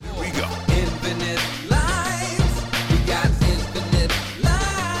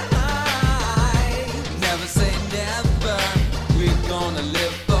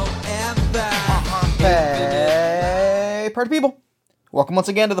Party people, welcome once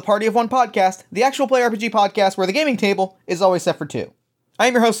again to the Party of One podcast, the actual play RPG podcast where the gaming table is always set for two. I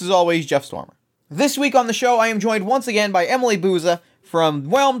am your host as always, Jeff Stormer. This week on the show, I am joined once again by Emily Booza from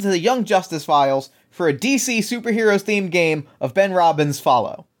Whelmed to the Young Justice Files for a DC superheroes themed game of Ben Robbins'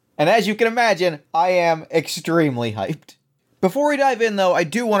 Follow. And as you can imagine, I am extremely hyped. Before we dive in though, I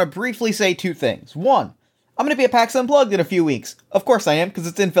do want to briefly say two things. One, I'm going to be at PAX Unplugged in a few weeks. Of course I am, because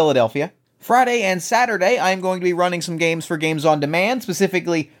it's in Philadelphia. Friday and Saturday, I am going to be running some games for Games on Demand,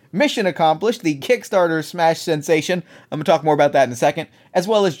 specifically Mission Accomplished, the Kickstarter smash sensation. I'm going to talk more about that in a second, as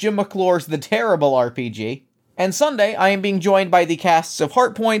well as Jim McClure's The Terrible RPG. And Sunday, I am being joined by the casts of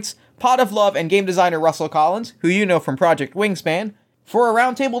Heartpoints, Pot of Love, and game designer Russell Collins, who you know from Project Wingspan, for a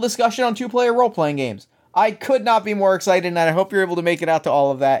roundtable discussion on two-player role-playing games. I could not be more excited, and I hope you're able to make it out to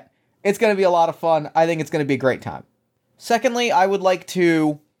all of that. It's going to be a lot of fun. I think it's going to be a great time. Secondly, I would like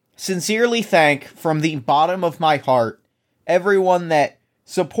to sincerely thank, from the bottom of my heart, everyone that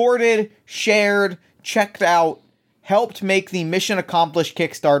supported, shared, checked out, helped make the Mission Accomplished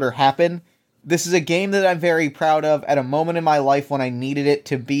Kickstarter happen. This is a game that I'm very proud of at a moment in my life when I needed it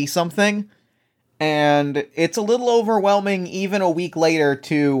to be something. And it's a little overwhelming even a week later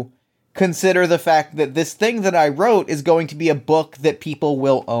to consider the fact that this thing that I wrote is going to be a book that people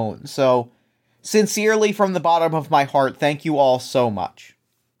will own. So, sincerely from the bottom of my heart, thank you all so much.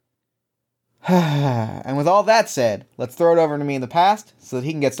 And with all that said, let's throw it over to me in the past so that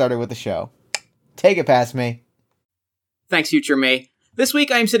he can get started with the show. Take it past me. Thanks, Future Me. This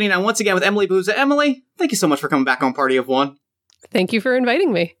week I am sitting down once again with Emily Booza. Emily, thank you so much for coming back on Party of One. Thank you for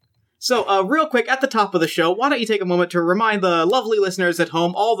inviting me. So, real quick, at the top of the show, why don't you take a moment to remind the lovely listeners at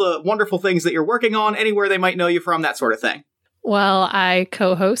home all the wonderful things that you're working on, anywhere they might know you from, that sort of thing. Well, I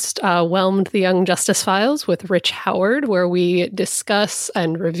co-host Whelmed the Young Justice Files with Rich Howard, where we discuss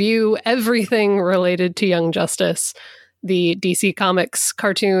and review everything related to Young Justice, the DC Comics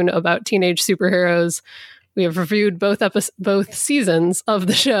cartoon about teenage superheroes. We have reviewed both seasons of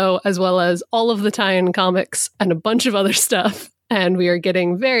the show, as well as all of the tie-in comics and a bunch of other stuff. And we are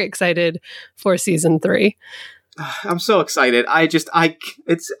getting very excited for season 3. I'm so excited. I don't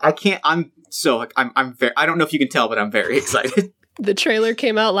know if you can tell, but I'm very excited. The trailer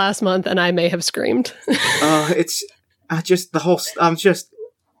came out last month and I may have screamed.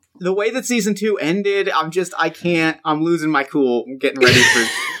 The way that season 2 ended, I'm losing my cool. I'm getting ready for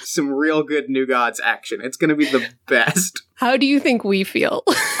some real good New Gods action. It's going to be the best. How do you think we feel?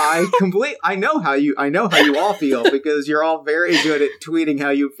 I know how you all feel, because you're all very good at tweeting how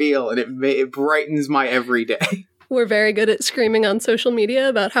you feel, and it brightens my every day. We're very good at screaming on social media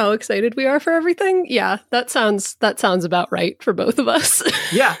about how excited we are for everything. Yeah, that sounds about right for both of us.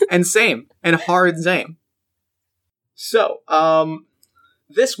 Yeah, and same. And hard same. So,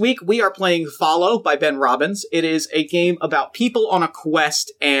 this week we are playing Follow by Ben Robbins. It is a game about people on a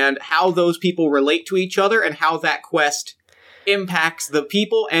quest and how those people relate to each other and how that quest impacts the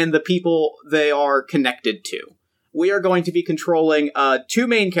people and the people they are connected to. We are going to be controlling two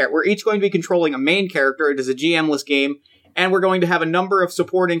main characters. We're each going to be controlling a main character. It is a GM-less game, and we're going to have a number of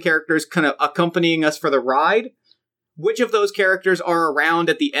supporting characters kind of accompanying us for the ride. Which of those characters are around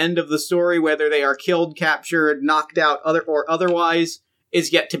at the end of the story, whether they are killed, captured, knocked out, or otherwise,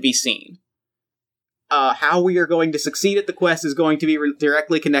 is yet to be seen. How we are going to succeed at the quest is going to be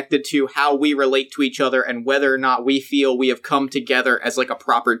directly connected to how we relate to each other and whether or not we feel we have come together as like a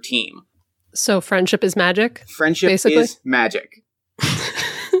proper team. So friendship is magic? Friendship basically? Is magic.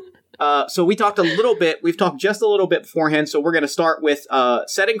 So we've talked just a little bit beforehand, so we're going to start with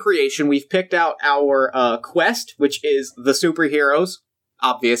setting creation. We've picked out our quest, which is the superheroes.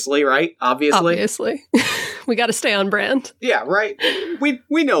 Obviously, right? Obviously. We got to stay on brand. Yeah, right.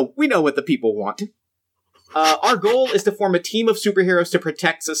 We know what the people want. Our goal is to form a team of superheroes to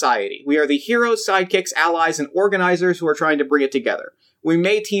protect society. We are the heroes, sidekicks, allies, and organizers who are trying to bring it together. We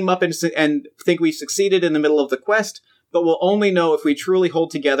may team up and think we've succeeded in the middle of the quest, but we'll only know if we truly hold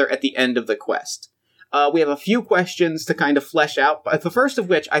together at the end of the quest. We have a few questions to kind of flesh out, but the first of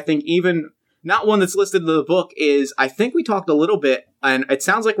which I think even not one that's listed in the book is, I think we talked a little bit, and it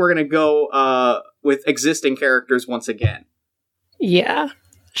sounds like we're going to go with existing characters once again. Yeah,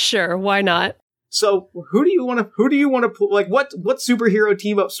 sure, why not? So, who do you want to like? What superhero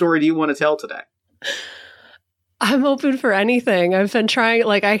team up story do you want to tell today? I'm open for anything. I've been trying.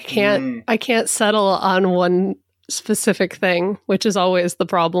 Like, I can't settle on one specific thing, which is always the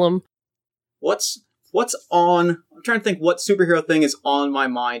problem. What's on? I'm trying to think what superhero thing is on my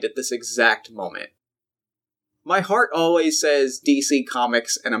mind at this exact moment. My heart always says DC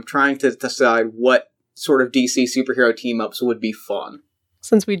Comics, and I'm trying to decide what sort of DC superhero team-ups would be fun.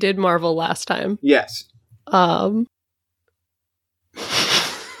 Since we did Marvel last time. Yes.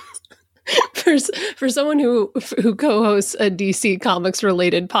 For someone who co-hosts a DC Comics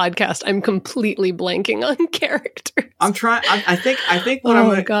related podcast, I'm completely blanking on characters. I'm trying. I think what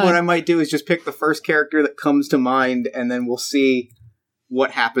I might do is just pick the first character that comes to mind, and then we'll see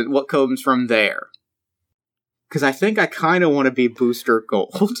what happens. What comes from there. Because I think I kind of want to be Booster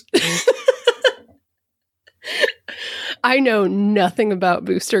Gold. I know nothing about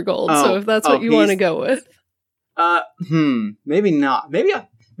Booster Gold, so if that's what you want to go with. Maybe not.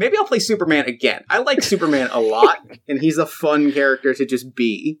 Maybe I'll play Superman again. I like Superman a lot, and he's a fun character to just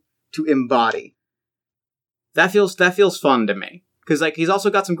be, to embody. That feels fun to me. Because like he's also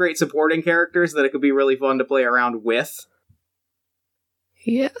got some great supporting characters that it could be really fun to play around with.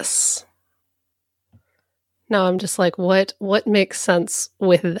 Yes. No, I'm just like, what makes sense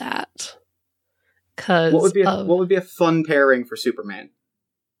with that? Because what would be a fun pairing for Superman?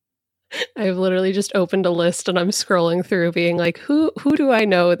 I've literally just opened a list and I'm scrolling through being like, who do I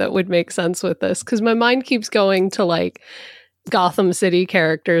know that would make sense with this? Because my mind keeps going to like Gotham City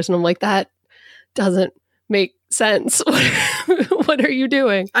characters and I'm like, that doesn't make sense. What are you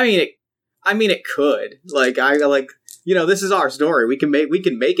doing? I mean it could. Like this is our story. We can make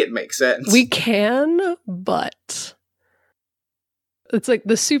it make sense. We can, but it's like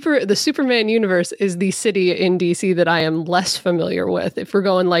the Superman universe is the city in DC that I am less familiar with. If we're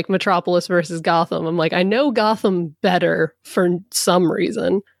going like Metropolis versus Gotham, I'm like, I know Gotham better for some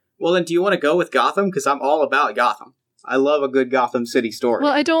reason. Well, then do you want to go with Gotham? Because I'm all about Gotham. I love a good Gotham City story.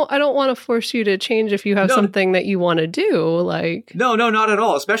 Well, I don't want to force you to change if you have something that you want to do. Like No, not at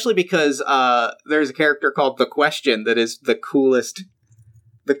all. Especially because there's a character called The Question that is the coolest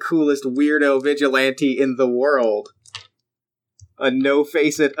weirdo vigilante in the world. A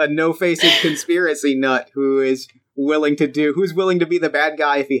no-faced conspiracy nut who's willing to be the bad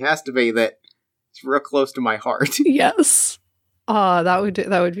guy if he has to be. That's real close to my heart. Yes. That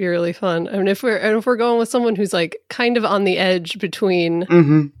would be really fun. I mean, if we're going with someone who's like kind of on the edge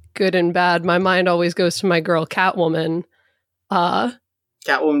between good and bad, my mind always goes to my girl Catwoman. Catwoman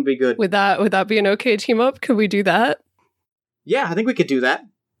would be good. Would that be an okay team up? Could we do that? Yeah, I think we could do that.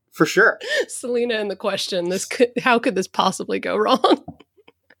 For sure. Selena and The Question. How could this possibly go wrong?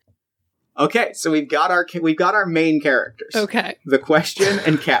 Okay, so we've got our main characters. Okay. The Question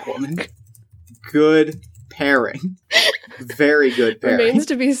and Catwoman. Good pairing. Very good pairing. Remains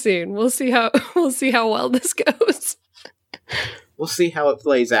to be seen. We'll see how well this goes. We'll see how it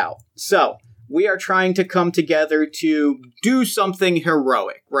plays out. So, we are trying to come together to do something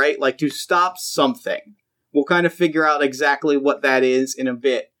heroic, right? Like to stop something. We'll kind of figure out exactly what that is in a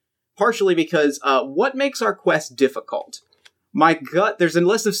bit. Partially because what makes our quest difficult? My gut, there's a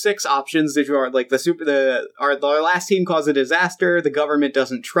list of 6 options that are like our last team caused a disaster, the government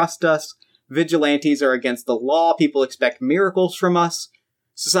doesn't trust us, vigilantes are against the law, people expect miracles from us,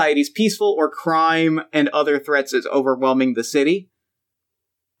 society's peaceful, or crime and other threats is overwhelming the city.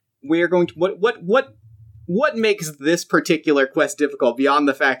 We are going to what makes this particular quest difficult beyond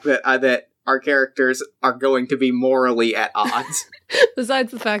the fact that our characters are going to be morally at odds.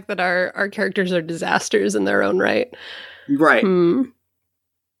 Besides the fact that our characters are disasters in their own right. Right.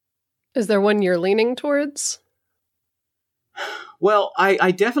 Is there one you're leaning towards? Well,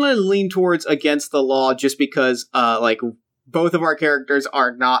 I definitely lean towards against the law just because, both of our characters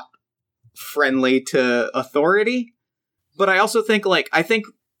are not friendly to authority. But I also think,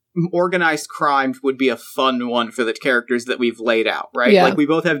 organized crime would be a fun one for the characters that we've laid out, right? Yeah. Like, we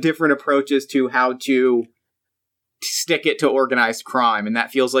both have different approaches to how to stick it to organized crime, and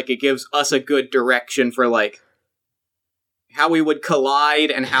that feels like it gives us a good direction for, how we would collide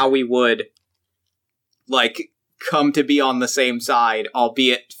and how we would, come to be on the same side,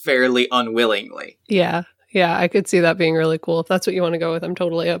 albeit fairly unwillingly. Yeah, I could see that being really cool. If that's what you want to go with, I'm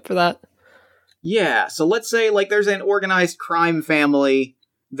totally up for that. Yeah, so let's say, there's an organized crime family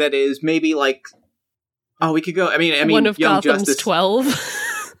that is maybe we could go. I mean, one of Young Gotham's Justice, 12.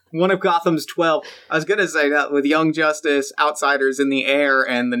 One of Gotham's 12. I was gonna say that with Young Justice, Outsiders in the Air,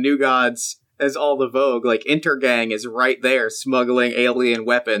 and the New Gods as all the vogue. Intergang is right there, smuggling alien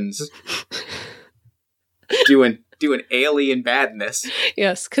weapons, doing alien badness.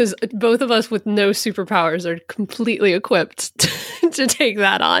 Yes, because both of us with no superpowers are completely equipped to take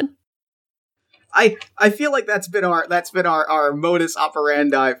that on. I feel like that's been our modus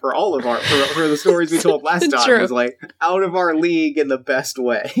operandi for all of for the stories we told last time. True. Was out of our league in the best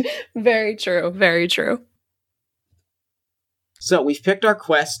way. Very true. Very true. So we've picked our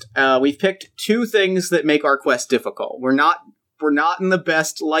quest. We've picked 2 things that make our quest difficult. We're not in the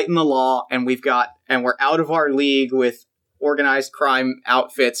best light in the law, and we're out of our league with organized crime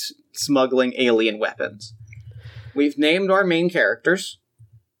outfits smuggling alien weapons. We've named our main characters.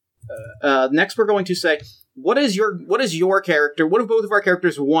 next we're going to say, what is your character? What do both of our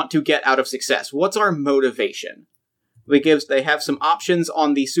characters want to get out of success? What's our motivation? They have some options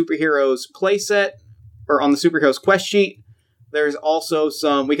on the superheroes playset, or on the superheroes quest sheet. There's also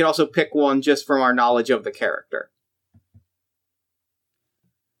we can also pick one just from our knowledge of the character.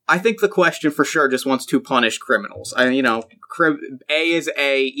 I think the question for sure just wants to punish criminals. A is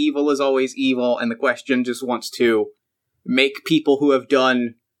A, evil is always evil, and the question just wants to make people who have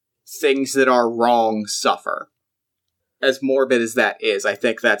done things that are wrong suffer. As morbid as that is, I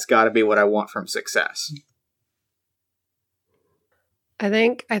think that's got to be what I want from success. I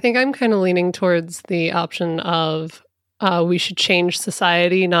think I'm kind of leaning towards the option of we should change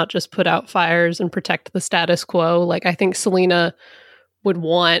society, not just put out fires and protect the status quo. Like, I think Selina would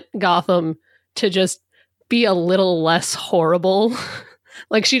want Gotham to just be a little less horrible.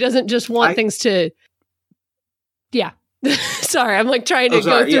 Like, she doesn't just want things to... Yeah. Sorry, I'm like trying to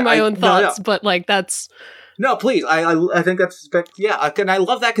go through my own thoughts, but like that's... No, please. I think that's... Yeah, and I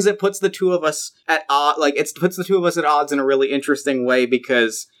love that because it puts the two of us at odds. Like, it puts the two of us at odds in a really interesting way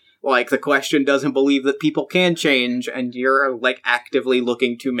because, like, the question doesn't believe that people can change, and you're, like, actively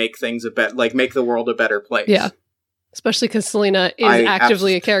looking to make things make the world a better place. Yeah. Especially because Selina is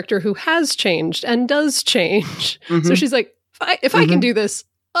actively a character who has changed and does change. Mm-hmm. So she's like, if I can do this,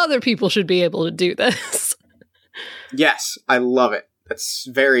 other people should be able to do this. Yes, I love it. That's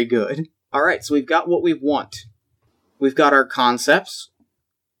very good. All right, so we've got what we want. We've got our concepts.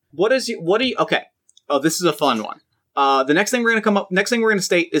 Okay. Oh, this is a fun one. The next thing we're going to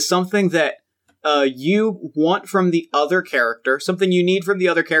state is something that you want from the other character, something you need from the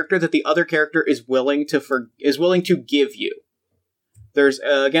other character that the other character is willing to give you. There's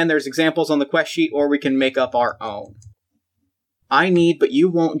examples on the quest sheet, or we can make up our own. I need, but you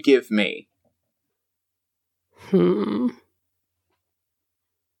won't give me.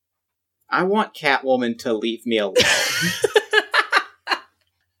 I want Catwoman to leave me alone.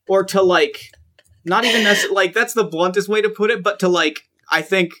 Or to, like, not even necessarily, like, that's the bluntest way to put it, but to, like, I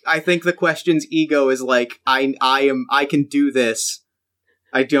think the question's ego is like, I can do this.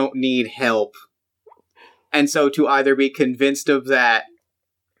 I don't need help. And so to either be convinced of that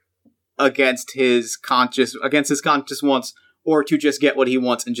against his conscious wants, or to just get what he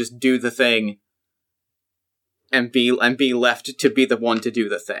wants and just do the thing and be left to be the one to do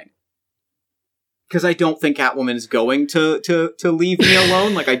the thing. Because I don't think Catwoman is going to leave me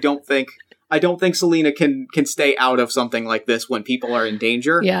alone. Like, I don't think Selina can stay out of something like this when people are in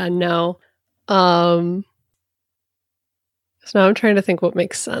danger. Yeah, no. So now I'm trying to think what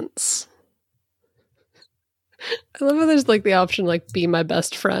makes sense. I love how there's like the option like be my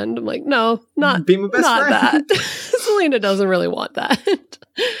best friend. I'm like, no, not be my best friend. That. Selina doesn't really want that.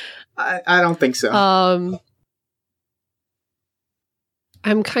 I don't think so.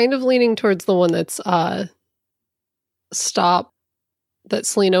 I'm kind of leaning towards the one that's stop. That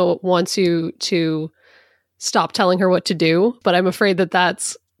Selina wants you to stop telling her what to do, but I'm afraid that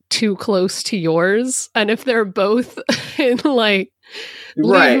that's too close to yours. And if they're both in like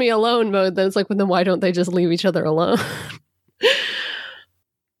leave me alone mode, then it's like, well, then why don't they just leave each other alone?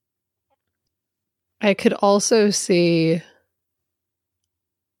 I could also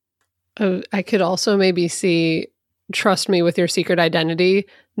maybe see trust me with your secret identity,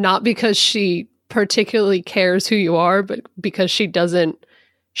 not because she particularly cares who you are, but because she doesn't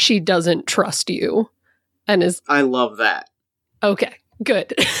trust you and is... I love that. Okay,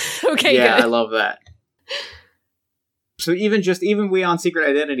 good. Okay, yeah, good. I love that. So even we on secret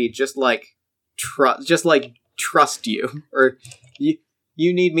identity, just trust you, or you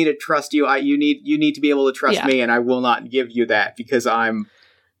need me to trust you. You need to be able to trust me, and I will not give you that because I'm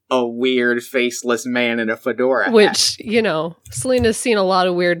a weird faceless man in a fedora hat. Which, Selina's seen a lot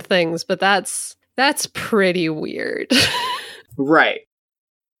of weird things, but that's pretty weird. Right.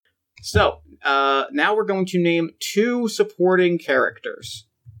 So, now we're going to name two supporting characters.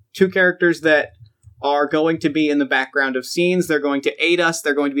 Two characters that are going to be in the background of scenes. They're going to aid us.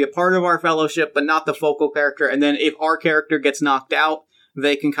 They're going to be a part of our fellowship, but not the focal character. And then if our character gets knocked out,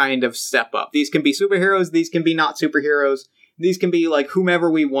 they can kind of step up. These can be superheroes. These can be not superheroes. These can be like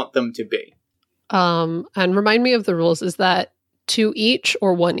whomever we want them to be. And remind me of the rules. Is that 2 each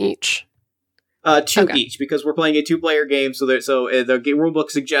or 1 each? 2 each, because we're playing a 2-player game. So the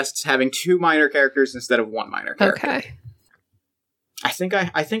rulebook suggests having 2 minor characters instead of 1 minor character. Okay. I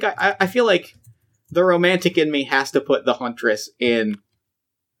feel like the romantic in me has to put the Huntress in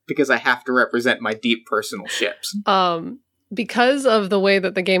because I have to represent my deep personal ships. Because of the way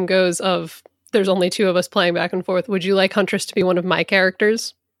that the game goes of there's only 2 of us playing back and forth, would you like Huntress to be one of my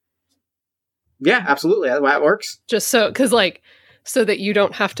characters? Yeah, absolutely. That works. Just so, because like so that you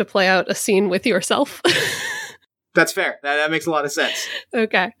don't have to play out a scene with yourself. That's fair. That makes a lot of sense.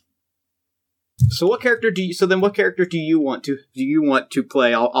 Okay. So what character do you want to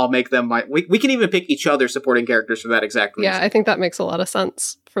play? I'll make them my. We can even pick each other supporting characters for that exact reason. Yeah, I think that makes a lot of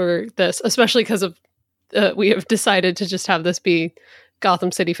sense for this, especially because of we have decided to just have this be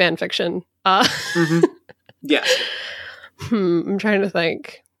Gotham City fan fiction. Yes. I'm trying to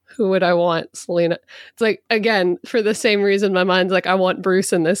think. Who would I want? Selina. It's like, again, for the same reason, my mind's like, I want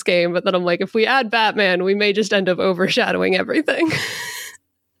Bruce in this game, but then I'm like, if we add Batman, we may just end up overshadowing everything.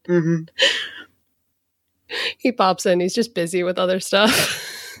 He pops in. He's just busy with other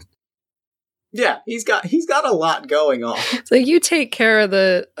stuff. Yeah, he's got a lot going on. It's like, you take care of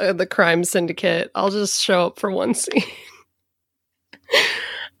the crime syndicate. I'll just show up for one scene.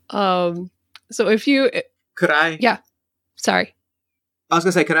 So if you could I? Yeah. Sorry. I was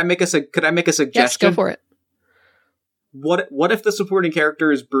gonna say, could I make a suggestion? Yes, go for it. What if the supporting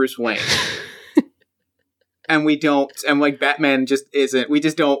character is Bruce Wayne? And Batman just isn't. We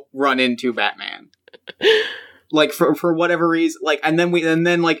just don't run into Batman. Like for whatever reason, like, and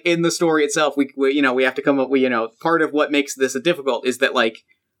then like in the story itself, we have to come up with, part of what makes this difficult is that, like,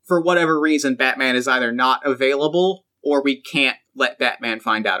 for whatever reason, Batman is either not available or we can't let Batman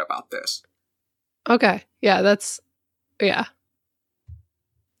find out about this. Okay. Yeah, yeah.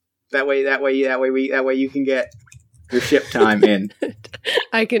 That way you can get your ship time in.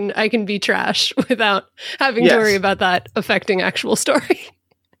 I can be trash without having to worry about that affecting actual story.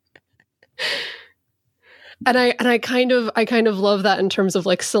 And I kind of love that in terms of,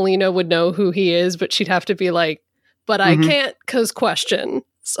 like, Selina would know who he is, but she'd have to be like, but I can't, 'cause question.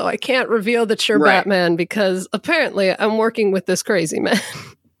 So I can't reveal that you're Batman because apparently I'm working with this crazy man.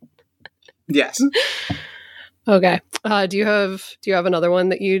 Yes. Okay. Do you have another one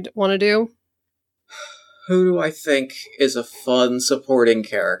that you'd want to do? Who do I think is a fun supporting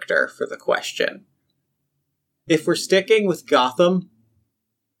character for the question? If we're sticking with Gotham,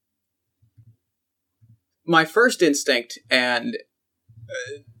 my first instinct, and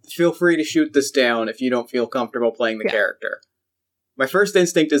feel free to shoot this down if you don't feel comfortable playing the character. My first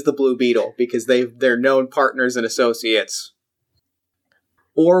instinct is the Blue Beetle, because they're known partners and associates.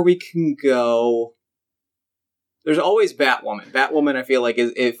 Or we can go... There's always Batwoman. Batwoman, I feel like,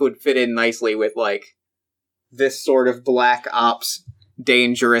 it would fit in nicely with, like, this sort of Black Ops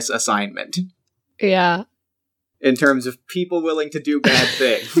dangerous assignment. Yeah. In terms of people willing to do bad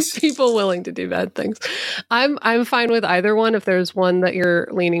things. People willing to do bad things. I'm fine with either one if there's one that you're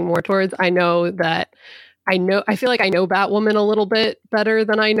leaning more towards. I feel like I know Batwoman a little bit better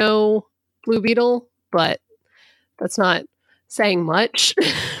than I know Blue Beetle, but that's not saying much.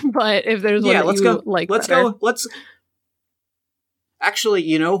 But if there's one that you like better. Actually,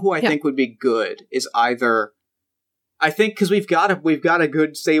 you know who I think would be good is either... I think because we've got a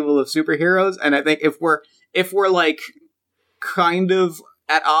good stable of superheroes, and I think if we're like kind of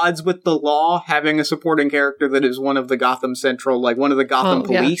at odds with the law, having a supporting character that is one of the Gotham Central, like one of the Gotham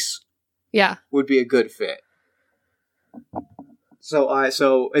police, would be a good fit.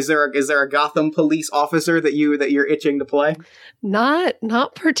 So is there a Gotham police officer that you're itching to play? Not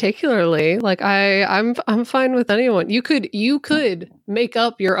particularly. Like I'm fine with anyone. You could make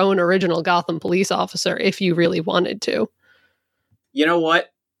up your own original Gotham police officer if you really wanted to. You know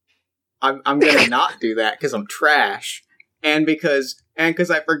what? I'm gonna not do that because I'm trash, and because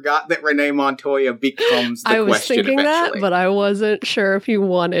I forgot that Renee Montoya becomes the question. I was thinking eventually. that, but I wasn't sure if you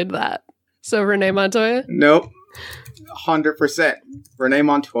wanted that. So Renee Montoya? Nope. 100%. Renee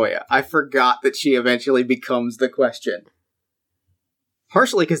Montoya. I forgot that she eventually becomes the question.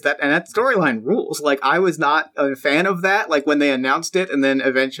 Partially because that storyline rules. Like, I was not a fan of that, like, when they announced it, and then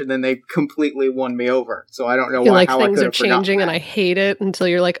they completely won me over. So I don't know how things are changing, and I hate it until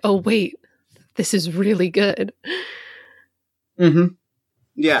you're like, oh, wait, this is really good. Mm-hmm.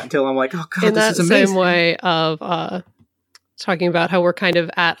 Yeah, until I'm like, oh, God, this is amazing. In that same way of talking about how we're kind of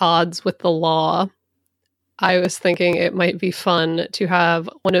at odds with the law, I was thinking it might be fun to have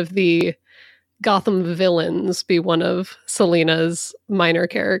one of the Gotham villains be one of Selina's minor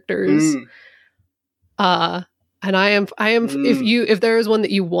characters. And I am if there is one that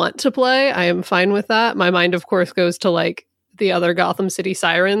you want to play, I am fine with that. My mind, of course, goes to, like, the other Gotham City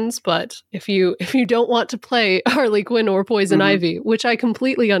Sirens, but if you don't want to play Harley Quinn or Poison Ivy, which I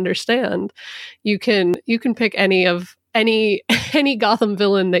completely understand, you can pick any Gotham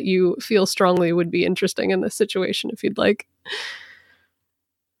villain that you feel strongly would be interesting in this situation if you'd like.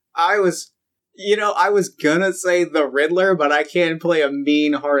 I was gonna say the Riddler, but I can't play a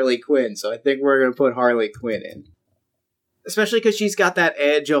mean Harley Quinn, so I think we're gonna put Harley Quinn in. Especially because she's got that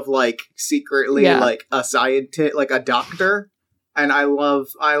edge of, like, secretly, like, a scientist, like a doctor. And I love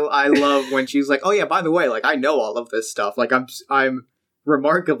when she's like, "Oh yeah, by the way, like I know all of this stuff. Like I'm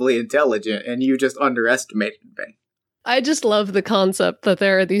remarkably intelligent, and you just underestimated me." I just love the concept that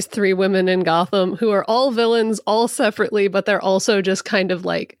there are these three women in Gotham who are all villains, all separately, but they're also just kind of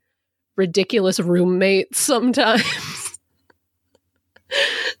like ridiculous roommates sometimes.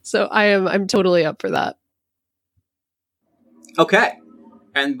 So I'm totally up for that. Okay.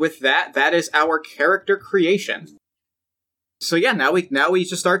 And with that is our character creation. So yeah, now we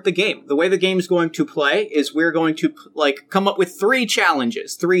just start the game. The way the game's going to play is we're going to come up with 3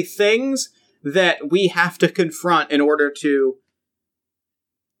 challenges, 3 things that we have to confront in order to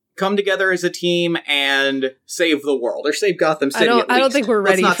come together as a team and save the world, or save Gotham City. I don't think we're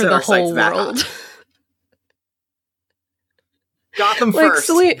ready for the whole world. Gotham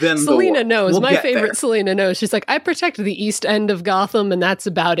first, then Selena knows. My favorite Selena knows. She's like, I protect the east end of Gotham, and that's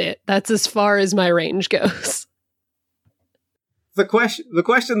about it. That's as far as my range goes. The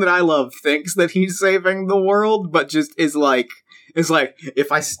question that I love thinks that he's saving the world, but just is like,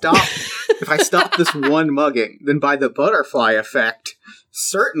 if I stop this one mugging, then by the butterfly effect,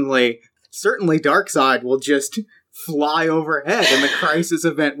 certainly Darkseid will just fly overhead, and the crisis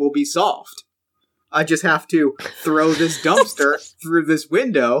event will be solved. I just have to throw this dumpster through this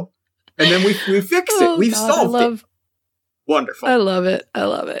window, and then we fix it. We've solved it. Wonderful. I love it.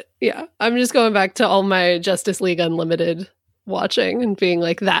 Yeah. I'm just going back to all my Justice League Unlimited watching and being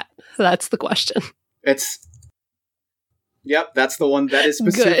like, that's the question. Yep, that's the one. That is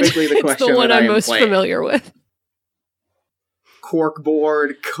specifically the question. It's the one that I'm most familiar with.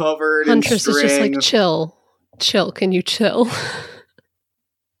 Corkboard covered Huntress in string. Is just like, chill. Can you chill?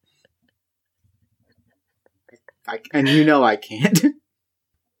 And you know I can't.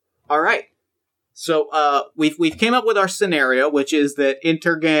 All right. So we've came up with our scenario, which is that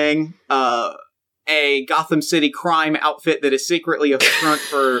Intergang, a Gotham City crime outfit that is secretly a front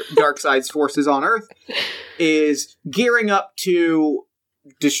for Darkseid's forces on Earth, is gearing up to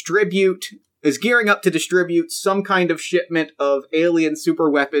distribute some kind of shipment of alien super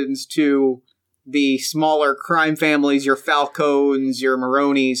weapons to the smaller crime families, your Falcones, your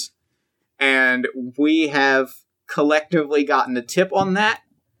Maronis, and we have collectively gotten a tip on that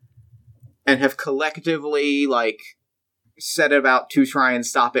and have collectively set about to try and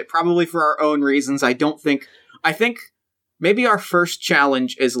stop it, probably for our own reasons. I think maybe our first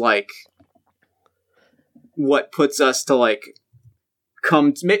challenge is what puts us to let's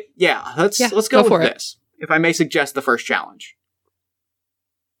go with this. If I may suggest the first challenge,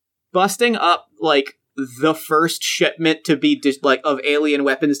 busting up the first shipment to be of alien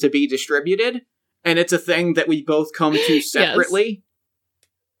weapons to be distributed, and it's a thing that we both come to separately. Yes.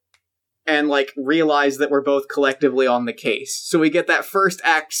 And realize that we're both collectively on the case. So we get that first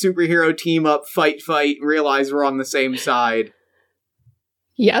act superhero team up, fight, realize we're on the same side.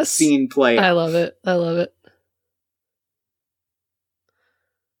 Yes. Scene play. I love it.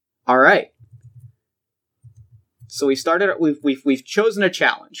 All right. So we started. We've chosen a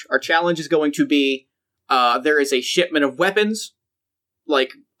challenge. Our challenge is going to be there is a shipment of weapons.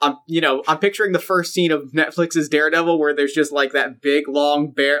 I'm picturing the first scene of Netflix's Daredevil, where there's just that big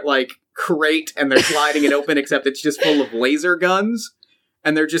long bear crate, and they're sliding it open, except it's just full of laser guns,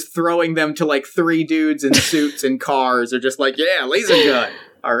 and they're just throwing them to 3 dudes in suits and cars. They're just yeah, laser gun.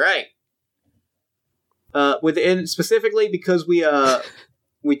 All right. Within specifically because we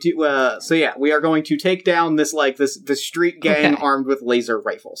do. So yeah, we are going to take down this the street gang armed with laser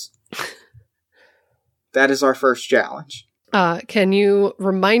rifles. That is our first challenge. Can you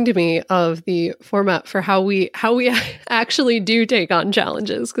remind me of the format for how we actually do take on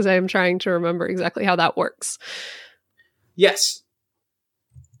challenges? Because I am trying to remember exactly how that works. Yes.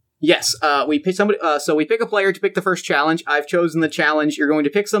 We pick somebody. So we pick a player to pick the first challenge. I've chosen the challenge. You're going to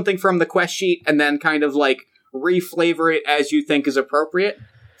pick something from the quest sheet and then kind of reflavor it as you think is appropriate.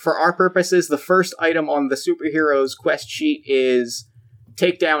 For our purposes, the first item on the superheroes quest sheet is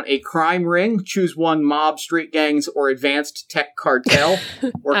take down a crime ring, choose one mob, street gangs, or advanced tech cartel.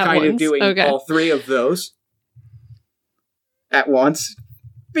 We're kind of doing all 3 of those at once.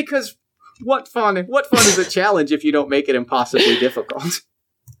 Because what fun is a challenge if you don't make it impossibly difficult?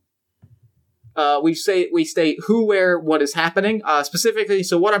 We state who, where, what is happening. Specifically,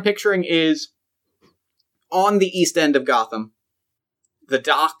 so what I'm picturing is on the east end of Gotham, the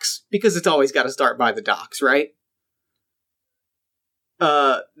docks, because it's always got to start by the docks, right?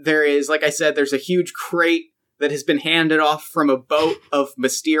 There is, like I said, there's a huge crate that has been handed off from a boat of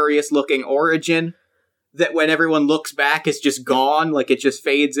mysterious-looking origin that when everyone looks back is just gone, it just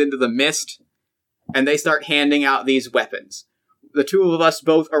fades into the mist, and they start handing out these weapons. The 2 of us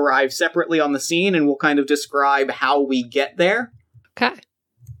both arrive separately on the scene, and we'll kind of describe how we get there. Okay.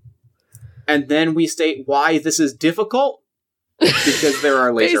 And then we state why this is difficult, because there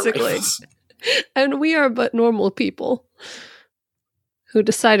are laser Basically. rifles. And we are but normal people who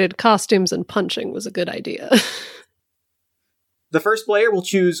decided costumes and punching was a good idea. The first player will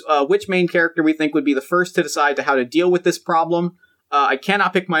choose which main character we think would be the first to decide how to deal with this problem. I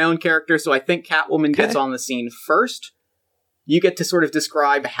cannot pick my own character, so I think Catwoman gets on the scene first. You get to sort of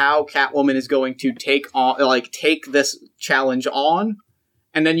describe how Catwoman is going to take this challenge on,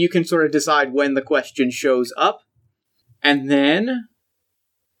 and then you can sort of decide when the question shows up, and then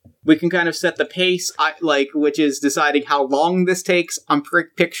we can kind of set the pace, which is deciding how long this takes. I'm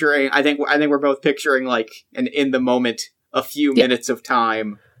picturing. I think we're both picturing like an in the moment, a few minutes of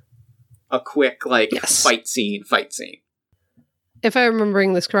time, a quick fight scene. If I'm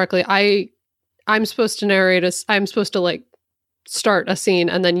remembering this correctly, I'm supposed to narrate I'm supposed to start a scene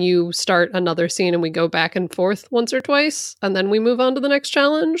and then you start another scene and we go back and forth once or twice and then we move on to the next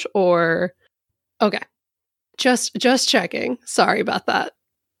challenge, or okay. Just checking. Sorry about that.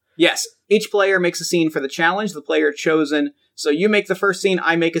 Yes. Each player makes a scene for the challenge, the player chosen. So you make the first scene,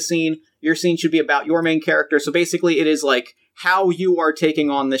 I make a scene. Your scene should be about your main character. So basically it is like how you are taking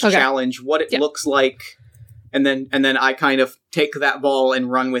on this challenge, what it looks like. And then I kind of take that ball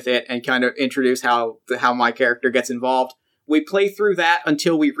and run with it and kind of introduce how my character gets involved. We play through that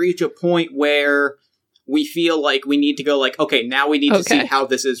until we reach a point where we feel like we need to go okay, now we need to see how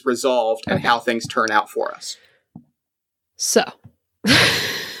this is resolved and how things turn out for us. So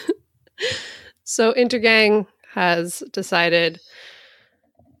Intergang has decided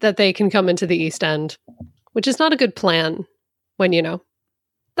that they can come into the East End, which is not a good plan when,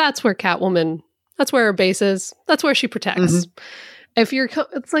 that's where Catwoman, that's where her base is. That's where she protects. Mm-hmm. If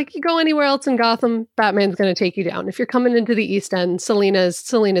it's like you go anywhere else in Gotham, Batman's going to take you down. If you're coming into the East End, Selina's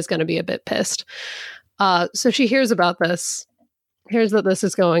going to be a bit pissed. So she hears about this, hears that this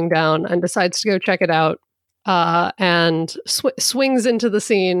is going down, and decides to go check it out. And swings into the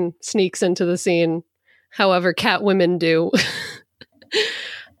scene, sneaks into the scene, however Catwomen do,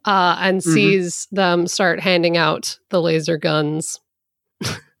 and sees them start handing out the laser guns,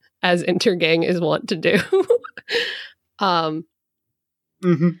 as Intergang is wont to do.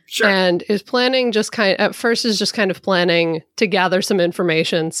 Sure. And is planning at first is just kind of planning to gather some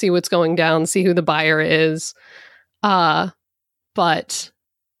information, see what's going down, see who the buyer is. But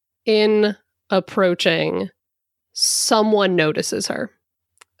in approaching, someone notices her.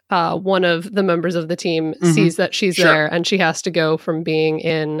 One of the members of the team sees that she's there, and she has to go from being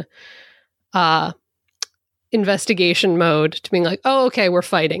in investigation mode to being like, oh, okay, we're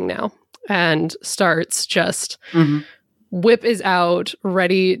fighting now. And starts just... Whip is out,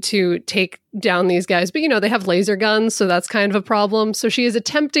 ready to take down these guys. But, they have laser guns, so that's kind of a problem. So she is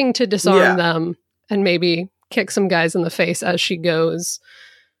attempting to disarm them and maybe kick some guys in the face as she goes.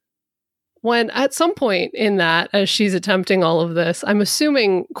 When at some point in that, as she's attempting all of this, I'm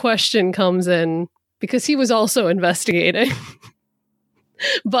assuming Question comes in because he was also investigating.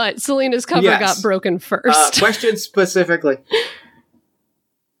 But Selina's cover got broken first. Question specifically.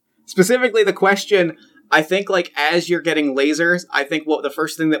 Specifically the Question... I think, as you're getting lasers, I think the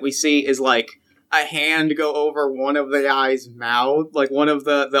first thing that we see is, a hand go over one of the guy's mouth, one of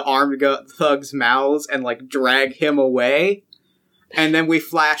the armed thug's mouths, and, drag him away. And then we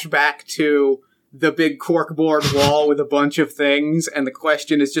flash back to the big corkboard wall with a bunch of things, and the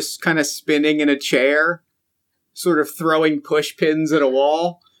Question is just kind of spinning in a chair, sort of throwing push pins at a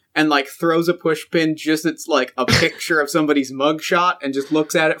wall, and, throws a push pin it's, a picture of somebody's mugshot, and just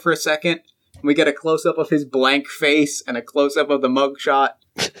looks at it for a second. We get a close-up of his blank face, and a close-up of the mugshot,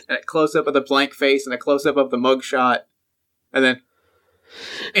 and a close-up of the blank face, and a close-up of the mugshot. And then,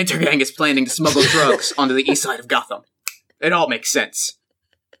 Intergang is planning to smuggle drugs onto the east side of Gotham. It all makes sense.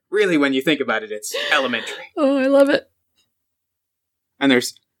 Really, when you think about it, it's elementary. Oh, I love it. And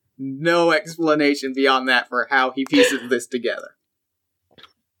there's no explanation beyond that for how he pieces this together.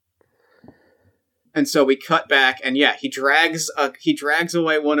 And so we cut back, and he drags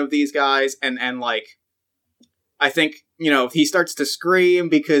away one of these guys, and I think, he starts to scream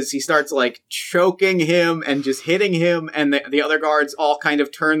because he starts, choking him and just hitting him, and the other guards all kind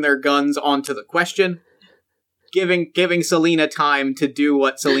of turn their guns onto the Question, giving Selina time to do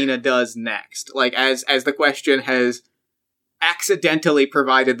what Selina does next. As the Question has accidentally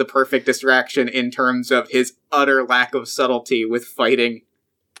provided the perfect distraction in terms of his utter lack of subtlety with fighting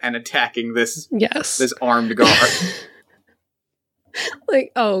and attacking this armed guard.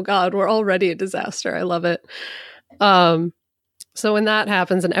 Oh god, we're already a disaster. I love it. So when that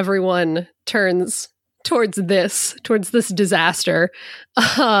happens and everyone turns towards this disaster,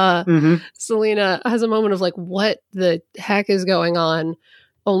 Selena has a moment of like, what the heck is going on?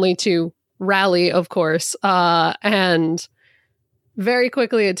 Only to rally, of course, and very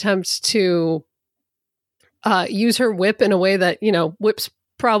quickly attempts to use her whip in a way that, whips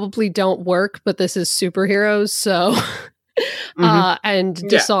probably don't work, but this is superheroes, so and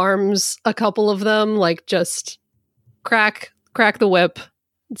disarms a couple of them, like just crack the whip,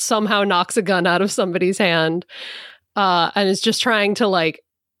 somehow knocks a gun out of somebody's hand, and is just trying to like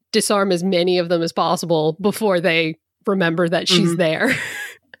disarm as many of them as possible before they remember that she's there.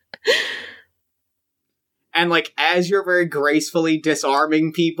 And, like, as you're very gracefully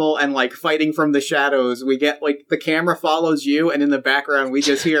disarming people and, like, fighting from the shadows, we get, like, the camera follows you, and in the background we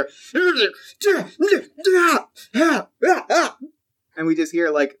just hear... and we just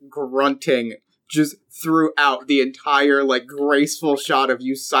hear, like, grunting just throughout the entire, like, graceful shot of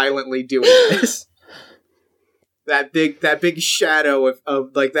you silently doing this. That big shadow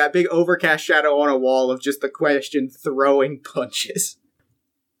of, like, that big overcast shadow on a wall of just the Question throwing punches.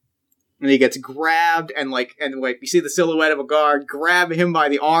 And he gets grabbed, and you see the silhouette of a guard grab him by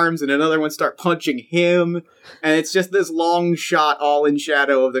the arms, and another one start punching him. And it's just this long shot, all in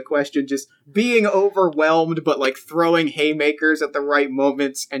shadow, of the Question just being overwhelmed, but, like, throwing haymakers at the right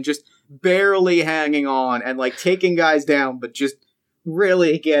moments, and just barely hanging on, and, like, taking guys down, but just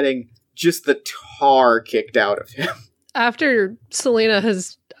really getting just the tar kicked out of him. After Selena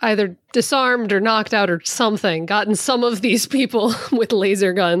has either disarmed or knocked out or something, gotten some of these people with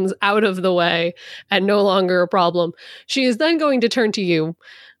laser guns out of the way and no longer a problem, she is then going to turn to you,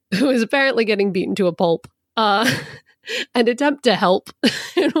 who is apparently getting beaten to a pulp, and attempt to help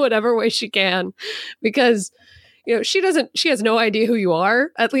in whatever way she can, because she has no idea who you are,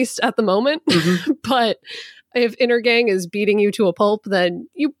 at least at the moment. But if Intergang is beating you to a pulp, then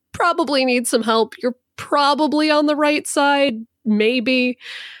you probably need some help. You're probably on the right side, maybe.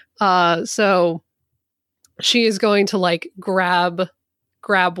 So she is going to like grab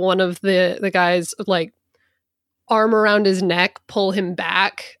one of the guys, like arm around his neck, pull him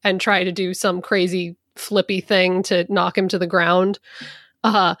back, and try to do some crazy flippy thing to knock him to the ground.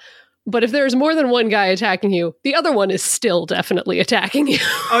 But if there's more than one guy attacking you, the other one is still definitely attacking you.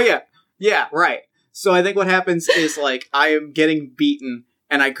 Oh yeah. Yeah, right. So I think what happens is, like, I am getting beaten,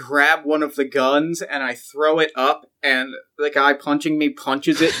 and I grab one of the guns, and I throw it up, and the guy punching me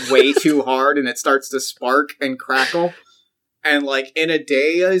punches it way too hard, and it starts to spark and crackle. And, like, in a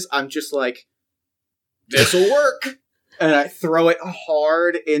daze, I'm just like, this'll work! And I throw it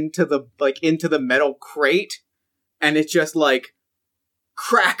hard into the metal crate, and it just, like,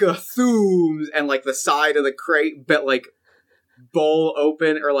 crack-a-thooms, and, like, the side of the crate, but, like, bowl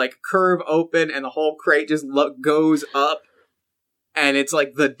open, or, like, curve open, and the whole crate just goes up. And it's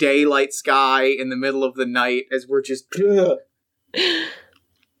like the daylight sky in the middle of the night as we're just...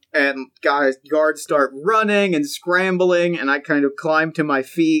 And guards start running and scrambling, and I kind of climb to my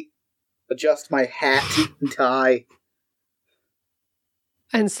feet, adjust my hat and tie.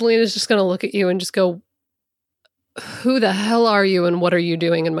 And Selena's just going to look at you and just go, who the hell are you and what are you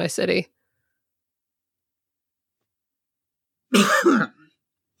doing in my city?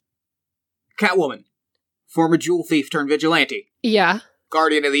 Catwoman. Former jewel thief turned vigilante. Yeah.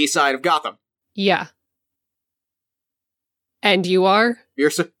 Guardian of the east side of Gotham. Yeah. And you are? Your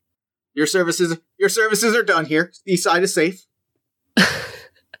services are done here. East side is safe.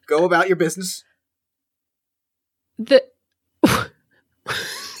 Go about your business.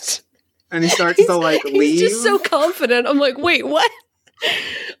 And he starts to, like, leave. He's just so confident. I'm like, wait, what?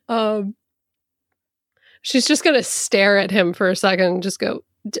 She's just gonna stare at him for a second and just go,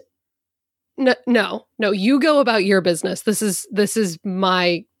 No, you go about your business. This is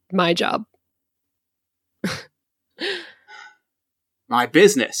my job. My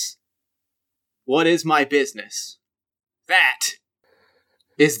business? What is my business? That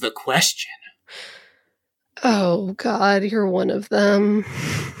is the question. Oh, God, you're one of them.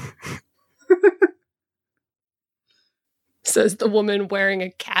 Says the woman wearing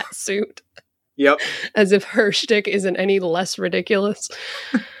a cat suit. Yep. As if her shtick isn't any less ridiculous.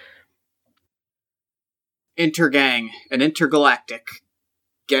 Intergang, an intergalactic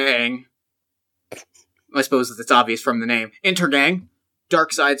gang. I suppose it's obvious from the name. Intergang.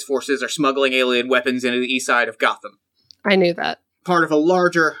 Darkseid's forces are smuggling alien weapons into the east side of Gotham. I knew that. Part of a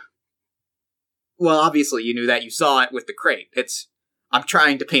larger... Well, obviously you knew that. You saw it with the crate. I'm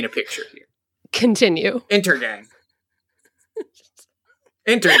trying to paint a picture here. Continue. Intergang.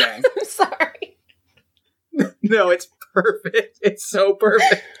 Intergang. I'm sorry. No, it's perfect. It's so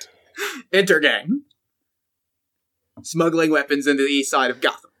perfect. Intergang. Smuggling weapons into the east side of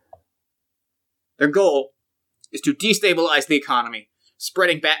Gotham. Their goal is to destabilize the economy,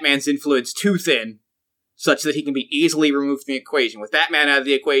 spreading Batman's influence too thin, such that he can be easily removed from the equation. With Batman out of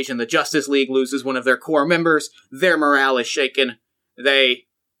the equation, the Justice League loses one of their core members, their morale is shaken, they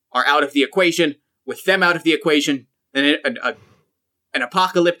are out of the equation. With them out of the equation, an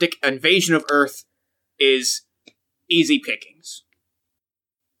apocalyptic invasion of Earth is easy pickings.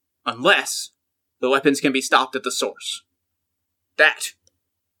 Unless the weapons can be stopped at the source. That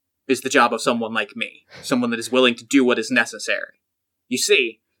is the job of someone like me. Someone that is willing to do what is necessary. You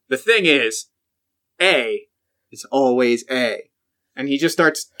see, the thing is, A is always A. And he just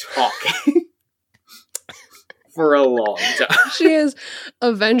starts talking for a long time. She is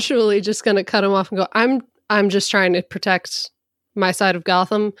eventually just going to cut him off and go, I'm just trying to protect my side of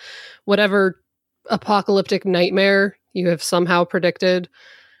Gotham. Whatever apocalyptic nightmare you have somehow predicted,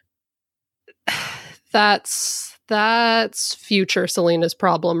 that's future Selina's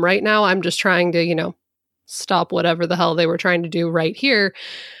problem. Right now, I'm just trying to, stop whatever the hell they were trying to do right here.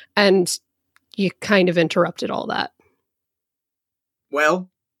 And you kind of interrupted all that. Well,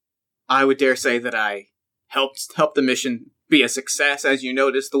 I would dare say that I helped the mission be a success. As you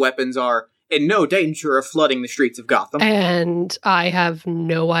notice, the weapons are in no danger of flooding the streets of Gotham. And I have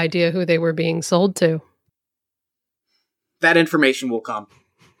no idea who they were being sold to. That information will come.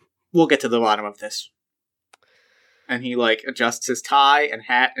 We'll get to the bottom of this. And he, adjusts his tie and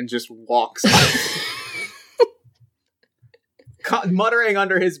hat and just walks out. Muttering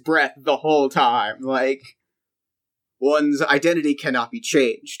under his breath the whole time, one's identity cannot be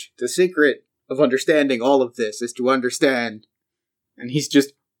changed. The secret of understanding all of this is to understand. And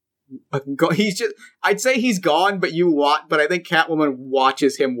I'd say he's gone, but I think Catwoman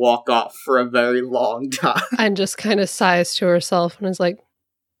watches him walk off for a very long time. And just kind of sighs to herself and is like,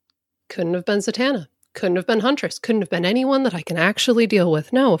 couldn't have been Zatanna. Couldn't have been Huntress. Couldn't have been anyone that I can actually deal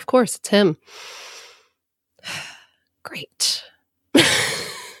with. No, of course, it's him. Great.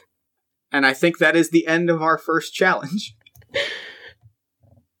 And I think that is the end of our first challenge.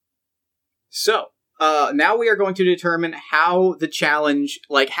 So, now we are going to determine how the challenge,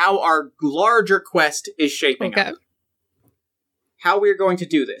 how our larger quest is shaping up. How we are going to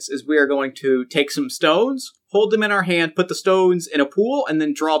do this is we are going to take some stones, hold them in our hand, put the stones in a pool, and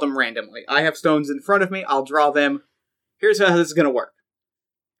then draw them randomly. I have stones in front of me, I'll draw them. Here's how this is going to work.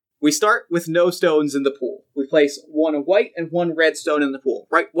 We start with no stones in the pool. We place one white and one red stone in the pool.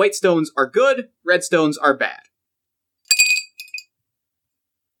 Right? White stones are good, red stones are bad.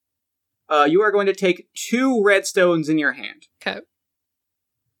 You are going to take 2 red stones in your hand. Okay.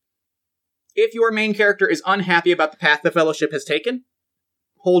 If your main character is unhappy about the path the Fellowship has taken,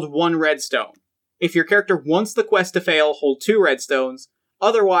 hold 1 red stone. If your character wants the quest to fail, hold 2 red stones.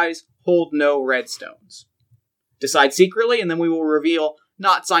 Otherwise, hold no red stones. Decide secretly, and then we will reveal,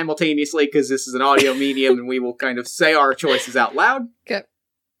 not simultaneously, because this is an audio medium, and we will kind of say our choices out loud. Okay.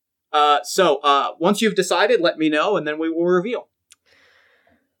 So, once you've decided, let me know, and then we will reveal.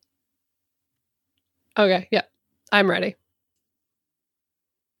 Okay, yeah. I'm ready.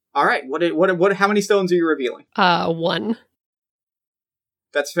 All right. How many stones are you revealing? 1.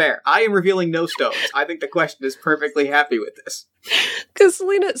 That's fair. I am revealing no stones. I think the question is perfectly happy with this. Because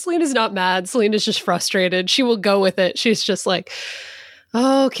Selina's not mad. Selina's just frustrated. She will go with it. She's just like,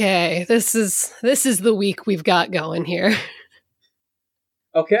 okay, this is the week we've got going here.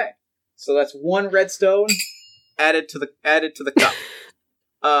 Okay. So that's 1 red stone added to the cup.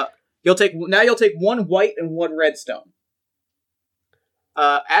 You'll take 1 white and 1 red stone.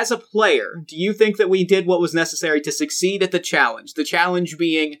 As a player, do you think that we did what was necessary to succeed at the challenge? The challenge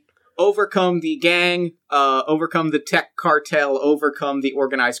being overcome the gang, overcome the tech cartel, overcome the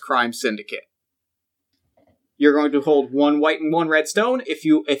organized crime syndicate. You're going to hold 1 white and 1 red stone. If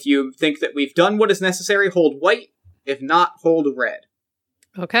you think that we've done what is necessary, hold white. If not, hold red.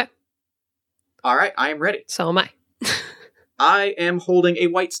 Okay. All right, I am ready. So am I. I am holding a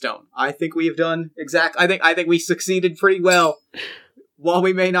white stone. I think we have done I think we succeeded pretty well. While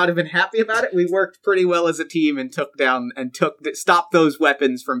we may not have been happy about it, we worked pretty well as a team and stopped those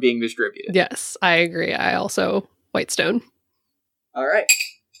weapons from being distributed. Yes, I agree. I also white stone. All right.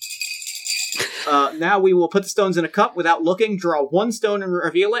 Now we will put the stones in a cup without looking, draw 1 stone and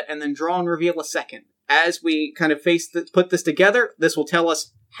reveal it, and then draw and reveal a second. As we kind of put this together, this will tell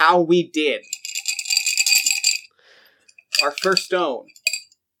us how we did. Our first stone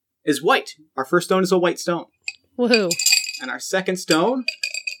is white. Our first stone is a white stone. Woohoo. And our second stone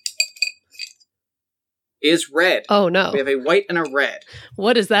is red. Oh, no. We have a white and a red.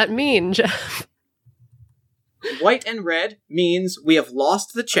 What does that mean, Jeff? White and red means we have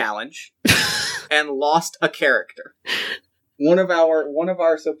lost the challenge and lost a character. One of our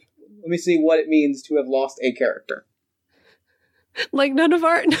Let me see what it means to have lost a character. Like none of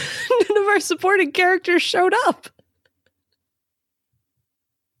our supporting characters showed up.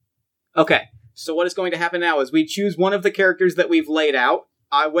 Okay, so what is going to happen now is we choose one of the characters that we've laid out.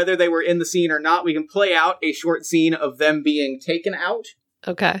 Whether they were in the scene or not, we can play out a short scene of them being taken out.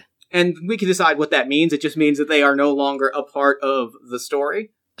 Okay. And we can decide what that means. It just means that they are no longer a part of the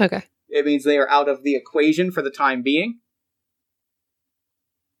story. Okay. It means they are out of the equation for the time being.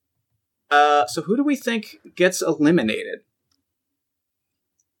 So who do we think gets eliminated?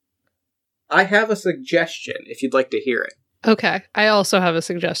 I have a suggestion, if you'd like to hear it. Okay. I also have a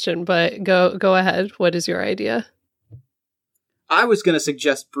suggestion, but go ahead. What is your idea? I was going to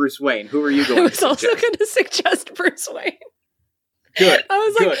suggest Bruce Wayne. Who are you going I to was suggest? also going to suggest Bruce Wayne. Good. I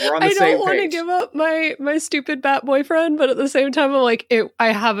was Good. like, We're on the I same don't want to page. give up my stupid bat boyfriend, but at the same time, I'm like,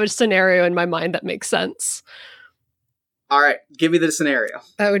 I have a scenario in my mind that makes sense. All right. Give me the scenario.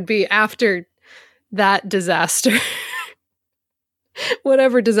 That would be after that disaster.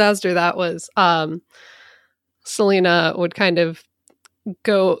 Whatever disaster that was. Selena would kind of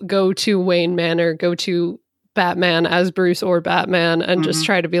go to Wayne Manor, go to Batman as Bruce or Batman, and just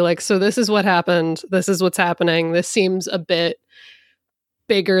try to be like, so this is what happened. This is what's happening. This seems a bit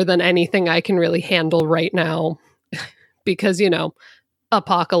bigger than anything I can really handle right now. Because,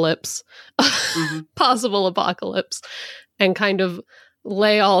 apocalypse. Possible apocalypse. And kind of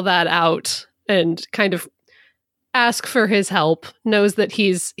lay all that out and kind of ask for his help. Knows that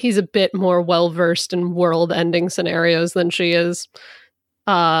he's a bit more well-versed in world-ending scenarios than she is.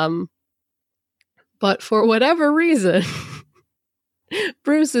 But for whatever reason,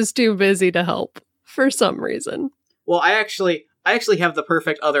 Bruce is too busy to help for some reason. Well, I actually have the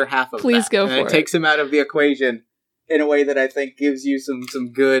perfect other half of Please that. go and for it. it. Takes him out of the equation in a way that I think gives you some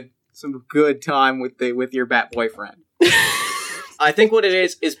good time with your Bat boyfriend. I think what it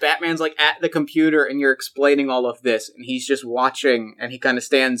is Batman's like at the computer and you're explaining all of this and he's just watching and he kind of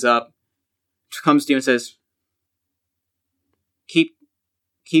stands up, comes to you and says, keep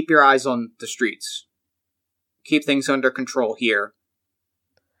your eyes on the streets. Keep things under control here.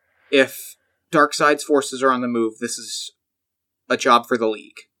 If Darkseid's forces are on the move, this is a job for the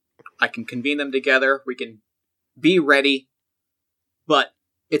League. I can convene them together, we can be ready, but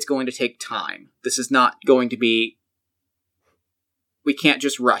it's going to take time. This is not going to be... We can't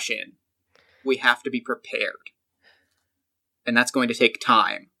just rush in. We have to be prepared. And that's going to take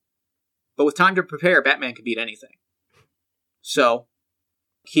time. But with time to prepare, Batman can beat anything. So,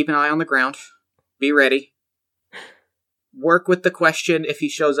 keep an eye on the ground. Be ready. Work with the Question if he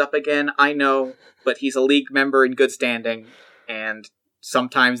shows up again. I know, but he's a League member in good standing, and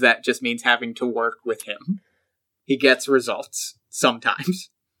sometimes that just means having to work with him. He gets results.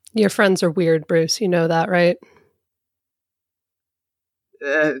 Sometimes. Your friends are weird, Bruce. You know that, right?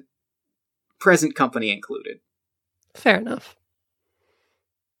 Present company included. Fair enough.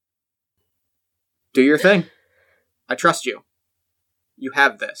 Do your thing. I trust you. You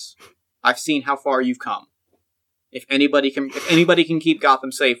have this. I've seen how far you've come. If anybody can keep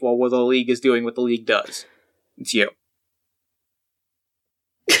Gotham safe while the League is doing what the League does, it's you.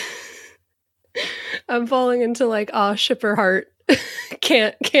 I'm falling into like, shipper heart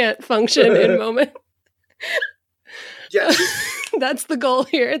can't function in moment. Yes. That's the goal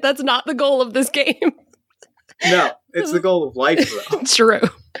here. That's not the goal of this game. No, it's the goal of life, though. True.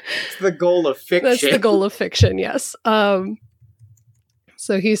 It's the goal of fiction. That's the goal of fiction, yes. So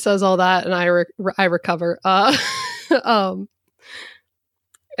he says all that, and I recover.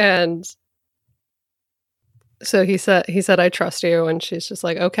 And so he said, I trust you, and she's just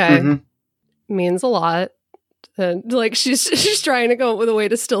like, okay, means a lot. And like she's trying to come up with a way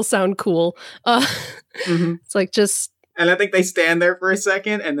to still sound cool. It's like just. And I think they stand there for a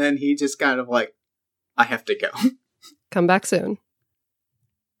second, and then he just kind of like, I have to go. Come back soon.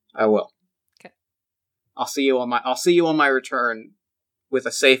 I will. Okay. I'll see you on my return with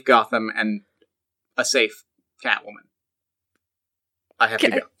a safe Gotham and a safe Catwoman. I have to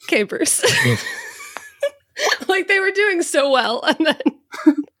go. Okay, Bruce. Like they were doing so well, and then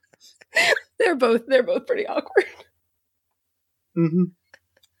they're both pretty awkward.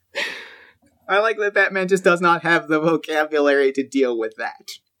 I like that Batman just does not have the vocabulary to deal with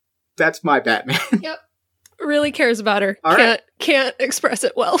that. That's my Batman. Yep. Really cares about her. All right. Can't express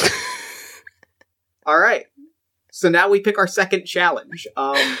it well. All right. So now we pick our second challenge.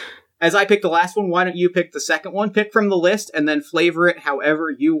 As I picked the last one, why don't you pick the second one? Pick from the list and then flavor it however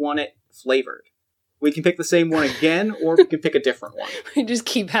you want it flavored. We can pick the same one again, or we can pick a different one. We just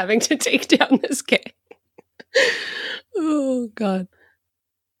keep having to take down this game. Oh, God.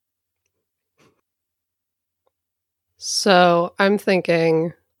 So I'm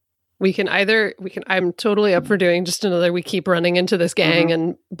thinking I'm totally up for doing just another, we keep running into this gang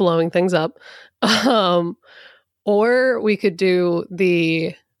and blowing things up. Or we could do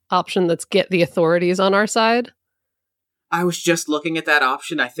the option that's get the authorities on our side. I was just looking at that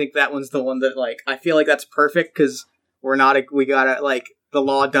option. I think that one's the one that, like, I feel like that's perfect because the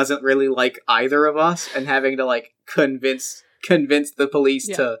law doesn't really like either of us, and having to, like, convince the police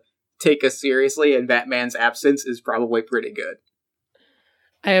to take us seriously in Batman's absence is probably pretty good.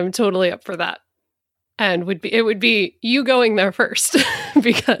 I am totally up for that. And it would be you going there first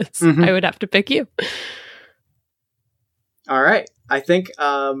because I would have to pick you. All right. I think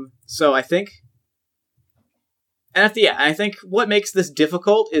what makes this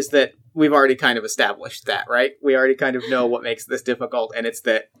difficult is that we've already kind of established that, right? We already kind of know what makes this difficult, and it's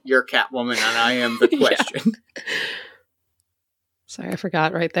that you're Catwoman and I am the question. Sorry, I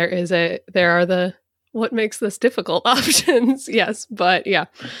forgot, right? There are the what makes this difficult options. Yes, but yeah.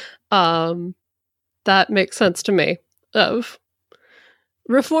 That makes sense to me. Of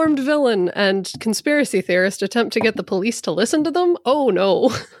reformed villain and conspiracy theorist attempt to get the police to listen to them? Oh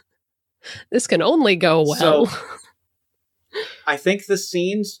no. This can only go well. So, I think the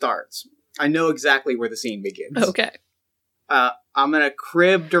scene starts. I know exactly where the scene begins. Okay. I'm gonna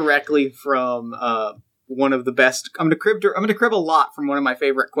crib directly from one of the best. I'm gonna crib a lot from one of my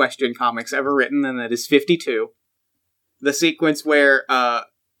favorite Question comics ever written, and that is 52. The sequence where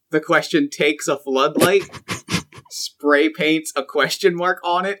the Question takes a floodlight, spray paints a question mark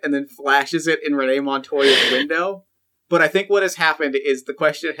on it, and then flashes it in Renee Montoya's window. But I think what has happened is the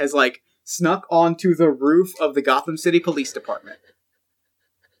Question has, like, snuck onto the roof of the Gotham City Police Department,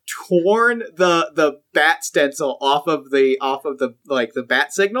 torn the bat stencil off of the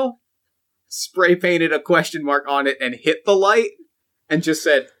bat signal, spray painted a question mark on it, and hit the light, and just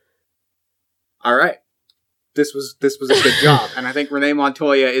said, "All right, this was a good job." And I think Renee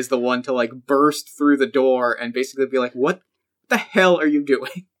Montoya is the one to, like, burst through the door and basically be like, "What the hell are you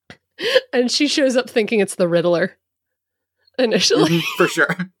doing?" And she shows up thinking it's the Riddler. Initially, for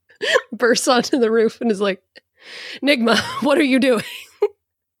sure. Bursts onto the roof and is like, "Nigma, what are you doing?"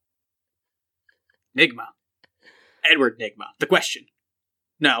 Nigma. Edward Nigma. The Question.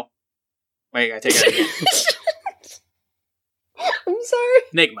 No. Wait, I gotta take it again. I'm sorry.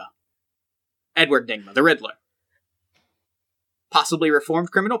 Nigma. Edward Nigma. The Riddler. Possibly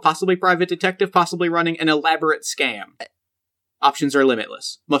reformed criminal, possibly private detective, possibly running an elaborate scam. Options are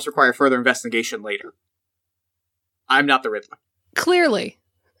limitless. Must require further investigation later. I'm not the Riddler. Clearly.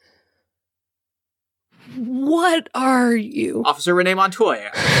 What are you? Officer Renee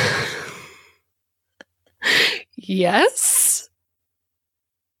Montoya. Yes?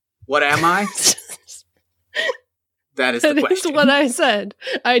 What am I? That is the question. That is what I said.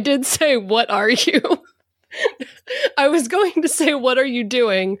 I did say, what are you? I was going to say, what are you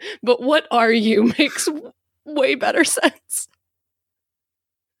doing? But what are you makes way better sense.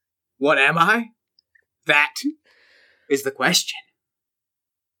 What am I? That is the question.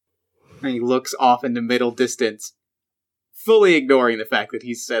 And he looks off into middle distance, fully ignoring the fact that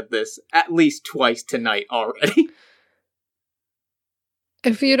he's said this at least twice tonight already.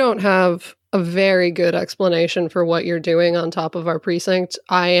 If you don't have a very good explanation for what you're doing on top of our precinct,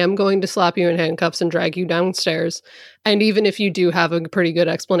 I am going to slap you in handcuffs and drag you downstairs. And even if you do have a pretty good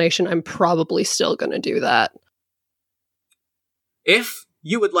explanation, I'm probably still going to do that. If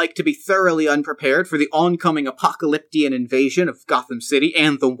you would like to be thoroughly unprepared for the oncoming apocalyptic invasion of Gotham City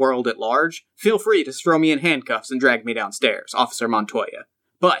and the world at large, feel free to throw me in handcuffs and drag me downstairs, Officer Montoya.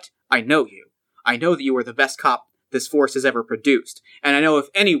 But I know you. I know that you are the best cop this force has ever produced, and I know if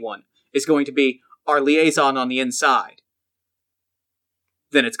anyone is going to be our liaison on the inside,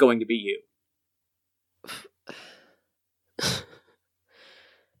 then it's going to be you.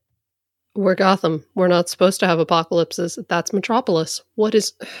 We're Gotham. We're not supposed to have apocalypses. That's Metropolis. What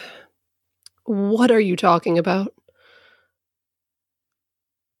are you talking about?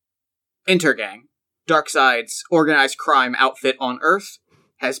 Intergang, Darkseid's organized crime outfit on Earth,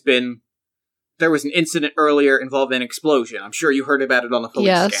 there was an incident earlier involving an explosion. I'm sure you heard about it on the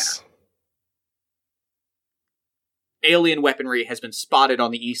police scanner. Alien weaponry has been spotted on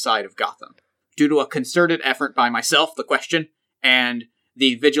the east side of Gotham. Due to a concerted effort by myself, the Question, and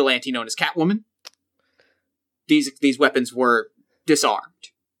the vigilante known as Catwoman, these weapons were disarmed,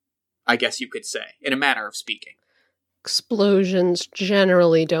 I guess you could say, in a manner of speaking. Explosions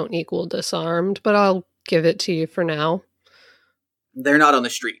generally don't equal disarmed, but I'll give it to you for now. They're not on the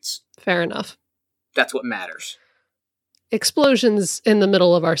streets. Fair enough. That's what matters. Explosions in the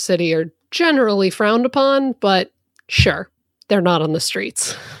middle of our city are generally frowned upon, but sure, they're not on the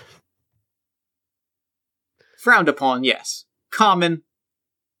streets. Frowned upon, yes. Common,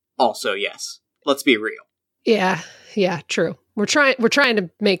 also yes. Let's be real. Yeah, true. We're trying to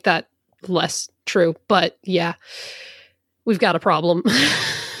make that less true, but yeah, we've got a problem.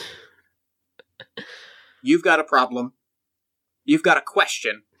 You've got a problem. You've got a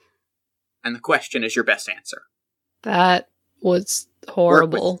question. And the question is your best answer. That was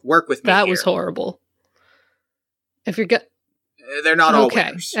horrible. Work with me. That here. was horrible. If you're they're not all okay,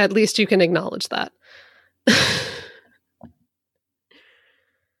 winners. at least you can acknowledge that.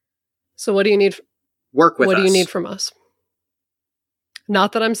 So what do you need? Work with us. What do you need from us?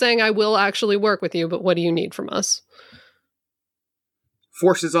 Not that I'm saying I will actually work with you, but what do you need from us?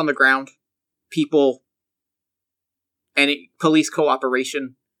 Forces on the ground, people, any police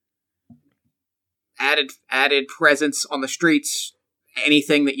cooperation, added presence on the streets,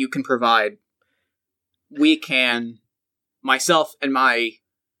 anything that you can provide. We can, myself and my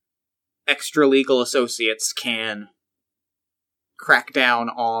extra legal associates can crack down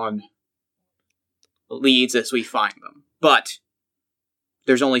on leads as we find them. But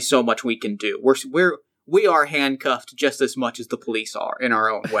there's only so much we can do. We are handcuffed just as much as the police are in our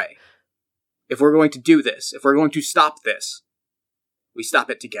own way. If we're going to do this, if we're going to stop this, we stop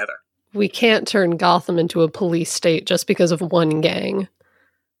it together. We can't turn Gotham into a police state just because of one gang.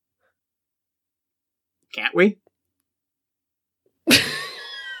 Can't we? I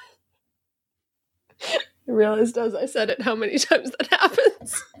realized as I said it how many times that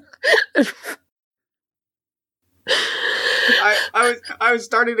happens. I was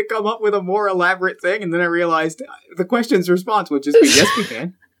starting to come up with a more elaborate thing, and then I realized the question's response would just be, yes, we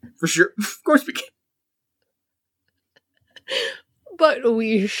can. For sure. Of course we can. But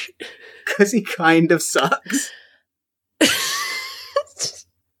we... Because he kind of sucks.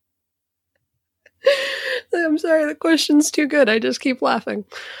 I'm sorry, the question's too good. I just keep laughing.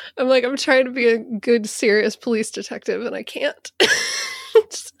 I'm trying to be a good, serious police detective, and I can't.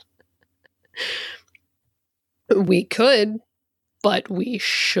 We could, but we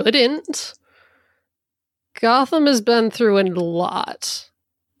shouldn't. Gotham has been through a lot.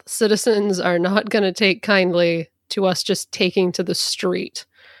 The citizens are not going to take kindly to us just taking to the street.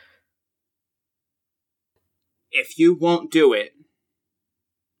 If you won't do it,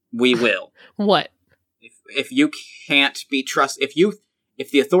 we will. What? If you can't be trusted,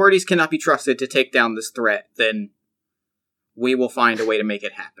 if the authorities cannot be trusted to take down this threat, then we will find a way to make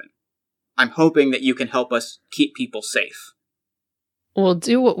it happen. I'm hoping that you can help us keep people safe. We'll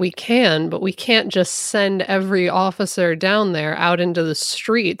do what we can, but we can't just send every officer down there out into the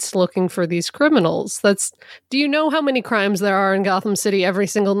streets looking for these criminals. Do you know how many crimes there are in Gotham City every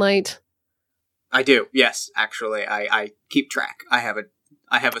single night? I do, yes, actually. I keep track. I have a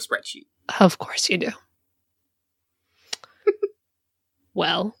spreadsheet. Of course you do.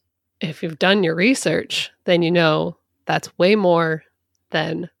 Well, if you've done your research, then you know that's way more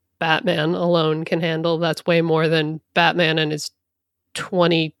than Batman alone can handle. That's way more than Batman and his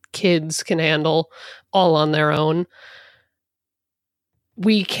 20 kids can handle all on their own.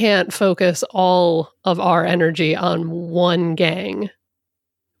 We can't focus all of our energy on one gang.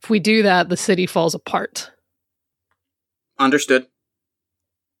 If we do that, the city falls apart. Understood.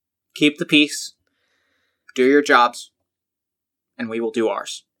 Keep the peace. Do your jobs. And we will do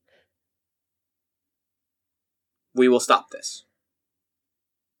ours. We will stop this.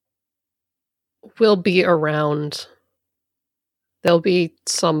 We'll be around. There'll be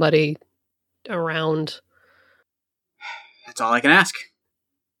somebody around. That's all I can ask.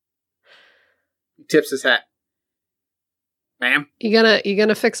 He tips his hat. Ma'am? You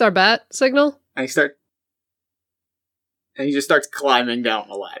gonna fix our bat signal? And he just starts climbing down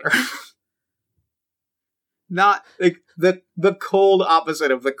the ladder. Not like the cold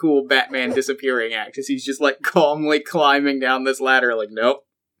opposite of the cool Batman disappearing act, is he's just like calmly climbing down this ladder like, nope.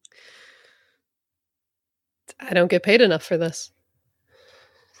 I don't get paid enough for this.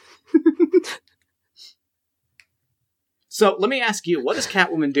 So let me ask you, what is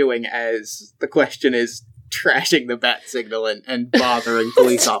Catwoman doing as the question is trashing the bat signal and bothering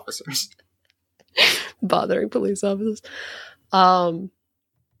police officers? Bothering police officers.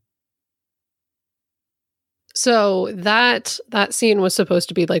 So that scene was supposed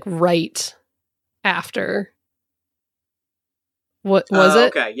to be like right after. What was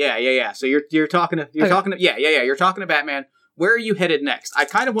it? Okay, yeah. So you're talking to you're talking to Batman. Where are you headed next? I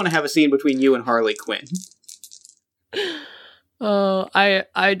kind of want to have a scene between you and Harley Quinn. Oh,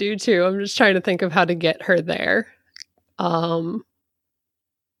 I do too. I'm just trying to think of how to get her there.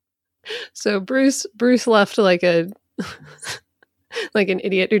 So Bruce left like like an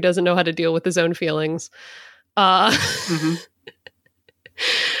idiot who doesn't know how to deal with his own feelings. Mm-hmm.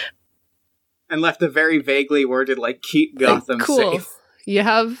 And left a very vaguely worded, like, keep Gotham cool. safe. You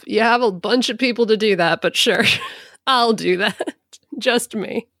have a bunch of people to do that, but sure, I'll do that. Just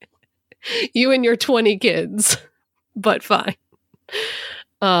me. You and your 20 kids, but fine.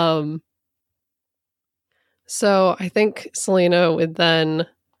 So I think Selena would then,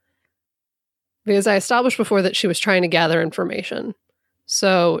 because I established before that she was trying to gather information,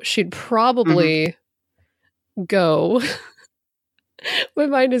 so she'd probably go. My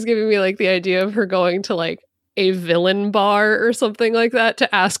mind is giving me like the idea of her going to like a villain bar or something like that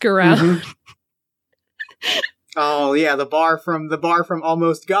to ask around. Oh yeah, the bar from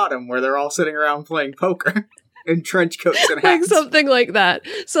Almost Got 'Em, where they're all sitting around playing poker in trench coats and hats. Like something like that.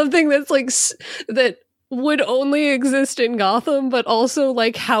 Something that's like that would only exist in Gotham, but also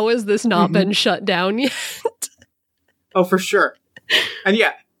like, how has this not been shut down yet? Oh, for sure. And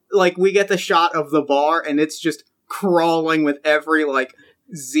yeah, like we get the shot of the bar, and it's just crawling with every like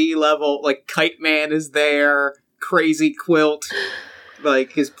Z level. Like Kite Man is there, Crazy Quilt,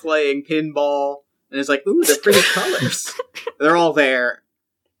 like is playing pinball, and it's like, ooh, they're pretty colors. They're all there.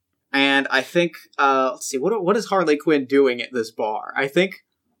 And I think, let's see, what is Harley Quinn doing at this bar? I think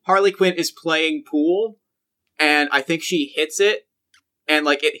Harley Quinn is playing pool, and I think she hits it, and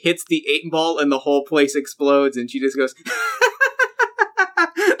like it hits the 8-ball, and the whole place explodes, and she just goes,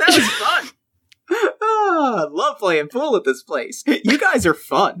 "That was fun. I love playing pool at this place. You guys are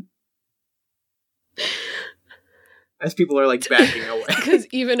fun." As people are like backing away. Because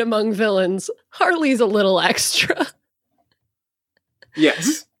even among villains, Harley's a little extra.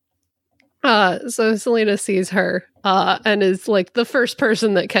 Yes. So Selena sees her, and is like the first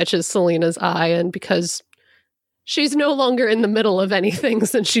person that catches Selena's eye, and because she's no longer in the middle of anything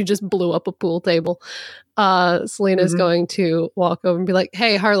since she just blew up a pool table, Selena's going to walk over and be like,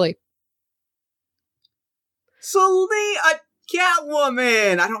 "Hey, Harley." Selena,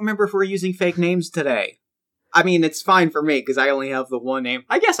 Catwoman! I don't remember if we're using fake names today. I mean, it's fine for me, because I only have the one name.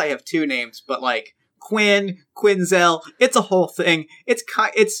 I guess I have two names, but like, Quinn, Quinzel, it's a whole thing. It's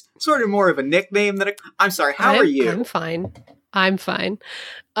sort of more of a nickname than I'm sorry, how are you? I'm fine. I'm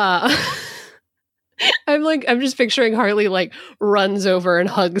just picturing Harley like runs over and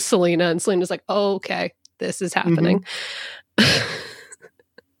hugs Selena, and Selena's like, "Oh, okay, this is happening."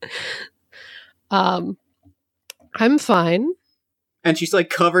 I'm fine. And she's like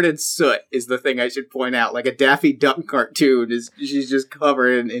covered in soot is the thing I should point out. Like a Daffy Duck cartoon she's just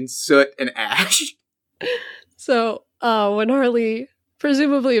covered in soot and ash. So when Harley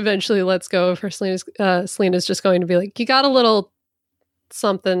presumably eventually lets go of her, Selena's just going to be like, "You got a little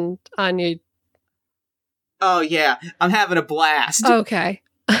something on you." Oh yeah, I'm having a blast. Okay.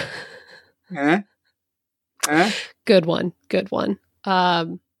 Huh? Good one.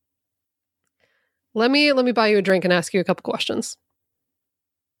 Let me buy you a drink and ask you a couple questions.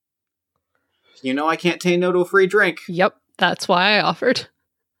 You know I can't say no to a free drink. Yep, that's why I offered.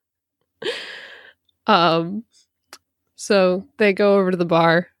 So they go over to the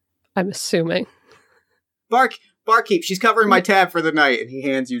bar, I'm assuming. Barkeep, she's covering my tab for the night, and he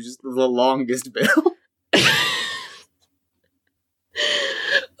hands you just the longest bill.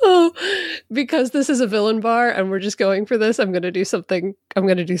 Oh, because this is a villain bar and we're just going for this, I'm gonna do something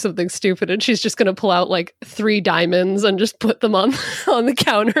stupid, and she's just gonna pull out like 3 diamonds and just put them on the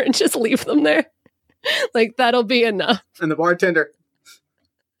counter and just leave them there. Like, that'll be enough. And the bartender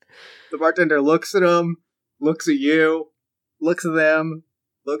looks at him, looks at you, looks at them,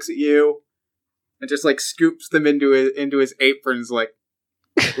 looks at you, and just like scoops them into his aprons, like,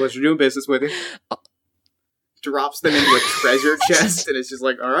 "Pleasure doing business with you." Drops them into a treasure chest, and it's just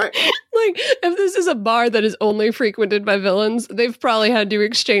like, all right. Like, if this is a bar that is only frequented by villains, they've probably had to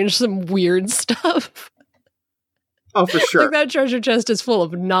exchange some weird stuff. Oh, for sure. Like, that treasure chest is full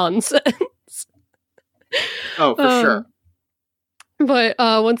of nonsense. Oh, for sure. But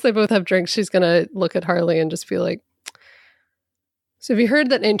once they both have drinks, she's gonna look at Harley and just be like, "So have you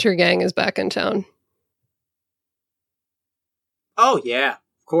heard that Intergang is back in town?" Oh, yeah.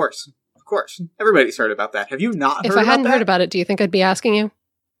 Of course. Everybody's heard about that. Have you not heard about that? If I hadn't heard about it, do you think I'd be asking you?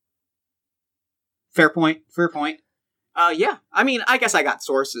 Fair point. Yeah. I mean, I guess I got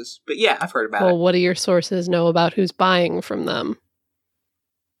sources, but yeah, I've heard about it. Well, what do your sources know about who's buying from them?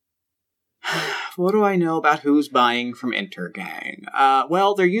 What do I know about who's buying from Intergang?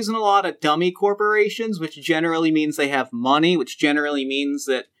 Well, they're using a lot of dummy corporations, which generally means they have money, which generally means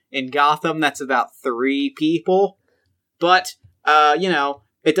that in Gotham, that's about 3 people. But,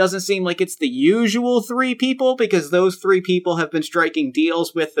 it doesn't seem like it's the usual 3 people, because those 3 people have been striking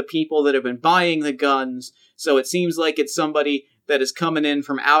deals with the people that have been buying the guns, so it seems like it's somebody that is coming in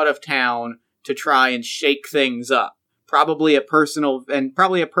from out of town to try and shake things up. Probably a personal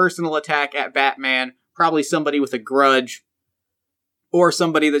attack at Batman, probably somebody with a grudge. Or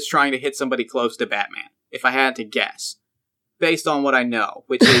somebody that's trying to hit somebody close to Batman, if I had to guess. Based on what I know,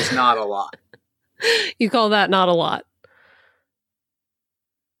 which is not a lot. You call that not a lot?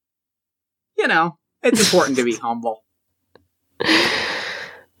 You know, it's important to be humble.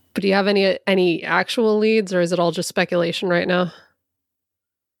 But do you have any actual leads, or is it all just speculation right now?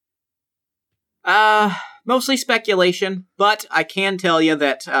 Mostly speculation, but I can tell you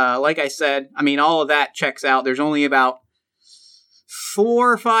that, like I said, I mean, all of that checks out. There's only about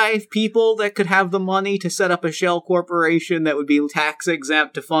 4 or 5 people that could have the money to set up a shell corporation that would be tax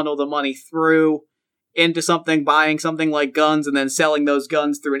exempt to funnel the money through into something, buying something like guns and then selling those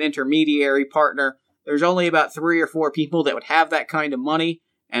guns through an intermediary partner. There's only about 3 or 4 people that would have that kind of money,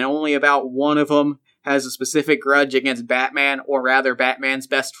 and only about one of them has a specific grudge against Batman, or rather Batman's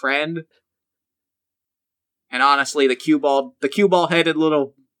best friend. And honestly, the cue ball headed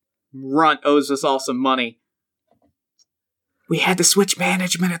little runt owes us all some money. We had to switch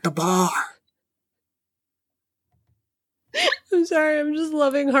management at the bar. I'm sorry, I'm just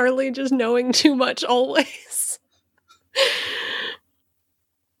loving Harley just knowing too much always.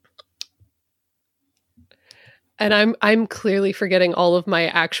 And I'm clearly forgetting all of my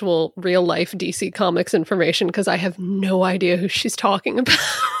actual real life DC Comics information because I have no idea who she's talking about.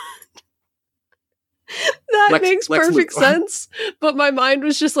 That makes perfect sense. But my mind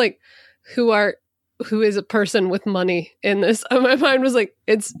was just like, who is a person with money in this? And my mind was like,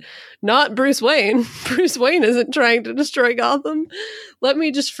 it's not Bruce Wayne. Bruce Wayne isn't trying to destroy Gotham. Let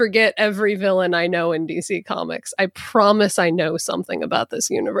me just forget every villain I know in DC Comics. I promise I know something about this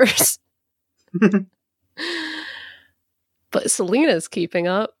universe. But Selina's keeping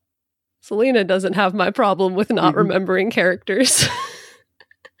up. Selina doesn't have my problem with not remembering characters.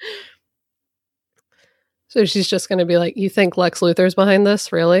 So she's just going to be like, you think Lex Luthor's behind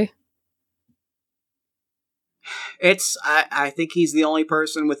this? Really? I think he's the only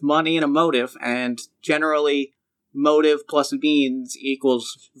person with money and a motive, and generally, motive plus means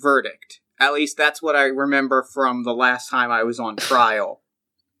equals verdict. At least that's what I remember from the last time I was on trial.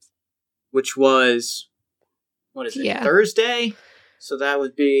 Which was, what is it, Thursday? So that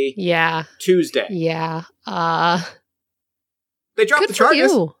would be Tuesday. Yeah. They dropped the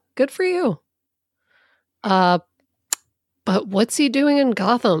charges. Good for you. But what's he doing in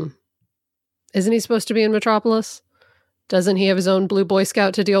Gotham? Isn't he supposed to be in Metropolis? Doesn't he have his own Blue Boy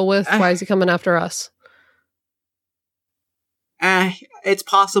Scout to deal with? Why is he coming after us? It's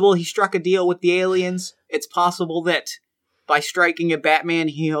possible he struck a deal with the aliens. It's possible that by striking at Batman,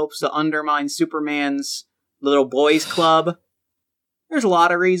 he hopes to undermine Superman's little boys club. There's a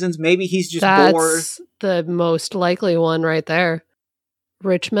lot of reasons. Maybe he's just bored. That's the most likely one right there.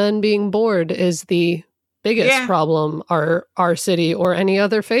 Rich men being bored is the biggest problem our city or any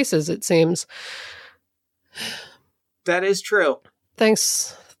other faces, it seems. That is true.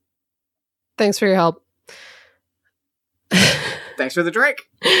 Thanks for your help. Thanks for the drink.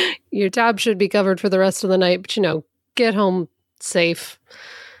 Your tab should be covered for the rest of the night, but get home safe.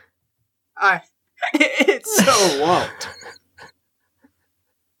 It so won't.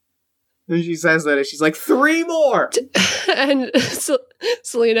 And she says that, and she's like, 3 more! And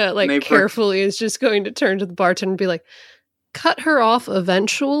Selina, carefully is just going to turn to the bartender and be like, cut her off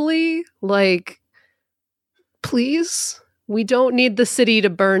eventually? Please? We don't need the city to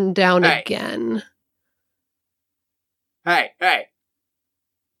burn down again. Hey.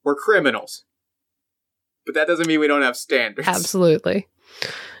 We're criminals. But that doesn't mean we don't have standards. Absolutely.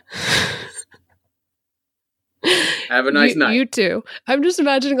 Have a nice night. You too. I'm just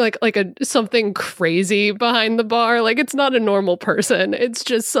imagining something crazy behind the bar. It's not a normal person. It's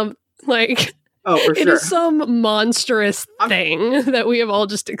just some oh, for it sure. is some monstrous thing that we have all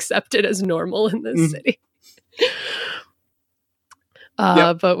just accepted as normal in this city.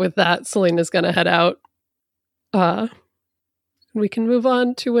 But with that, Selina's gonna head out. We can move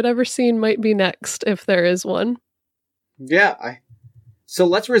on to whatever scene might be next, if there is one. Yeah, So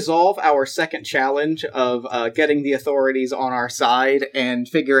let's resolve our second challenge of getting the authorities on our side and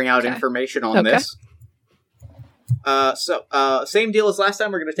figuring out information on this. So same deal as last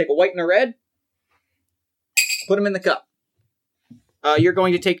time. We're going to take a white and a red. Put them in the cup. You're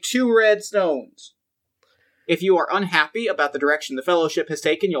going to take 2 red stones. If you are unhappy about the direction the Fellowship has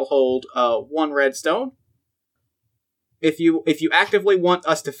taken, you'll hold 1 red stone. If you actively want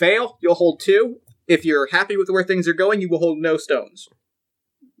us to fail, you'll hold 2. If you're happy with where things are going, you will hold no stones.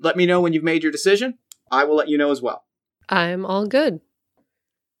 Let me know when you've made your decision. I will let you know as well. I'm all good.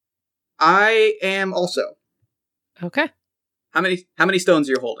 I am also. Okay. How many stones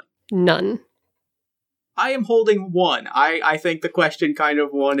are you holding? None. I am holding 1. I think the question kind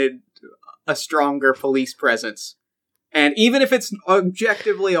of wanted a stronger police presence. And even if it's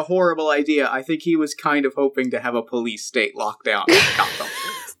objectively a horrible idea, I think he was kind of hoping to have a police state lockdown in Gotham.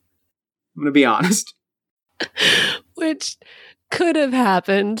 I'm gonna be honest. Which could have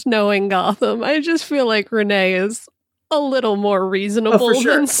happened knowing Gotham. I just feel like Renee is a little more reasonable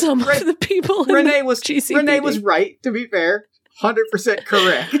than some of the people in Renee the was GCPD. Renee was right, to be fair. 100%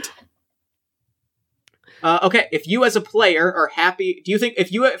 correct. Okay, if you as a player are happy... Do you think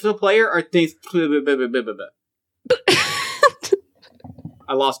if you as a player are...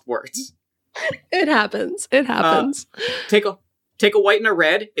 I lost words. It happens. It happens. Take a white and a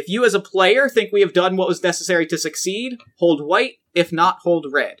red. If you as a player think we have done what was necessary to succeed, hold white. If not, hold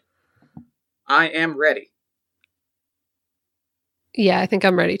red. I am ready. Yeah, I think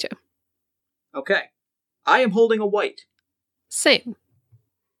I'm ready to. Okay. I am holding a white. Same.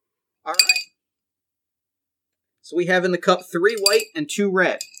 All right. So we have in the cup 3 white and 2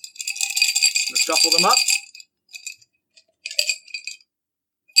 red. I'm going to shuffle them up.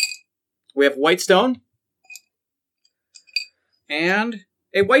 We have white stone. And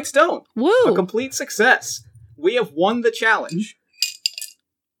a white stone. Woo! A complete success. We have won the challenge.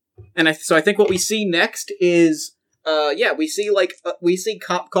 And so I think what we see next is, we see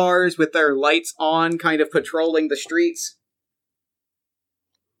cop cars with their lights on, kind of patrolling the streets.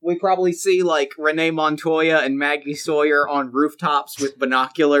 We probably see, like, Renee Montoya and Maggie Sawyer on rooftops with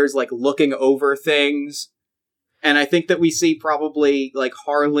binoculars, like, looking over things. And I think that we see probably, like,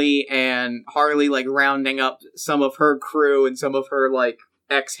 Harley, like, rounding up some of her crew and some of her, like,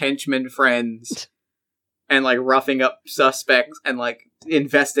 ex-henchmen friends. And, like, roughing up suspects and, like,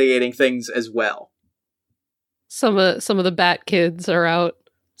 investigating things as well. Some of the Bat kids are out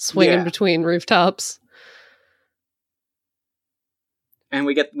swinging between rooftops. And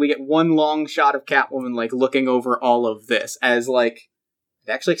we get one long shot of Catwoman, like, looking over all of this as, like,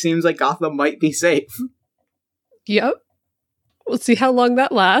 it actually seems like Gotham might be safe. Yep. We'll see how long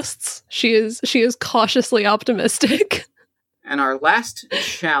that lasts. She is cautiously optimistic. And our last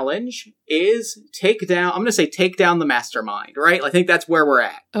challenge is take down the mastermind, right? I think that's where we're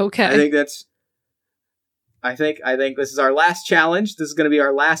at. Okay. I think this is our last challenge. This is going to be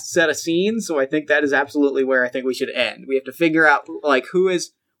our last set of scenes, so I think that is absolutely where I think we should end. We have to figure out, like,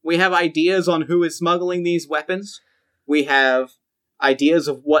 we have ideas on who is smuggling these weapons. We have ideas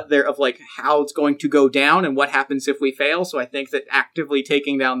of how it's going to go down and what happens if we fail, so I think that actively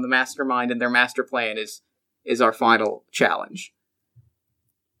taking down the mastermind and their master plan is our final challenge.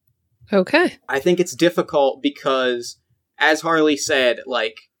 Okay. I think it's difficult because, as Harley said,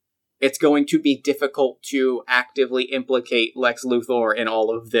 like, it's going to be difficult to actively implicate Lex Luthor in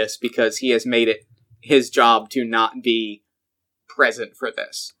all of this because he has made it his job to not be present for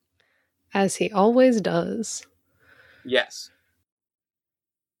this. As he always does. Yes.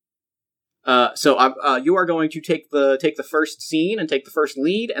 So you are going to take the first scene and take the first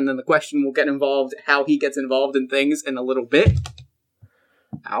lead, and then the question will get involved how he gets involved in things in a little bit.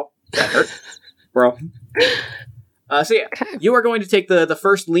 Ow, that hurt, bro. You are going to take the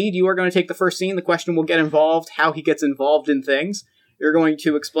first lead. You are going to take the first scene. The question will get involved how he gets involved in things. You're going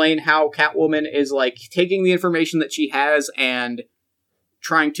to explain how Catwoman is, like, taking the information that she has and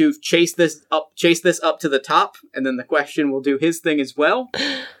trying to chase this up to the top, and then the question will do his thing as well.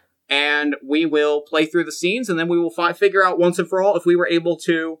 And we will play through the scenes, and then we will figure out once and for all if we were able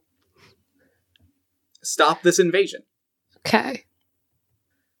to stop this invasion. Okay.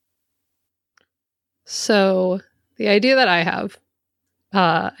 So, the idea that I have,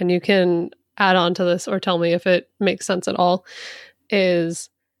 and you can add on to this or tell me if it makes sense at all, is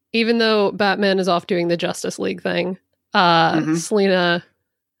even though Batman is off doing the Justice League thing, Selina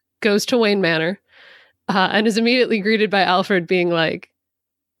goes to Wayne Manor and is immediately greeted by Alfred being like,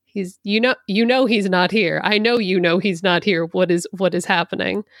 he's he's not here. I know he's not here. What is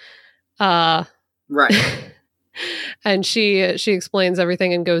happening? Right. And she explains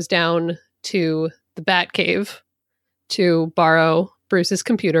everything and goes down to the Batcave to borrow Bruce's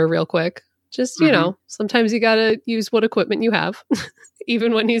computer real quick. Just, sometimes you gotta use what equipment you have,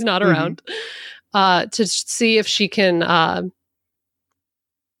 even when he's not around, to see if she can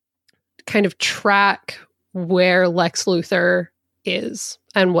kind of track where Lex Luthor is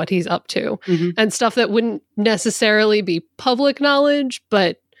and what he's up to, and stuff that wouldn't necessarily be public knowledge,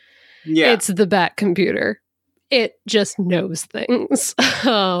 but it's the Bat computer. It just knows things.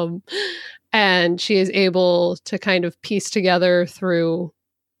 And she is able to kind of piece together through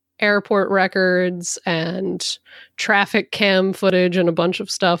airport records and traffic cam footage and a bunch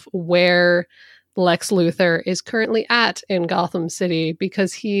of stuff where Lex Luthor is currently at in Gotham City,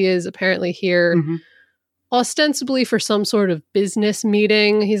 because he is apparently here ostensibly for some sort of business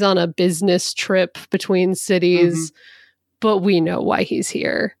meeting. He's on a business trip between cities but we know why he's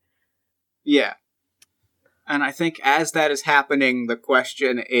here. Yeah. And I think as that is happening, the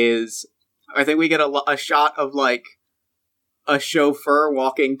question is, I think we get a shot of, like, a chauffeur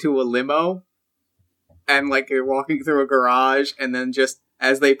walking to a limo, and, like, you're walking through a garage, and then just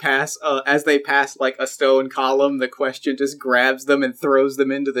as they pass, like, a stone column, the question just grabs them and throws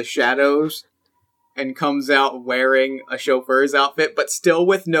them into the shadows, and comes out wearing a chauffeur's outfit, but still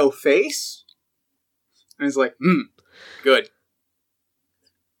with no face. And it's like, good.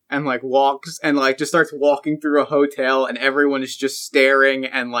 And, like, walks, and, like, just starts walking through a hotel, and everyone is just staring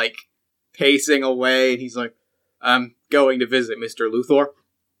and, like, pacing away, and he's like, I'm going to visit Mr. Luthor.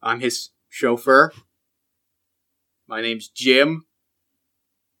 I'm his chauffeur. My name's Jim.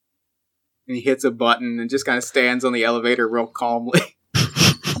 And he hits a button and just kind of stands on the elevator real calmly.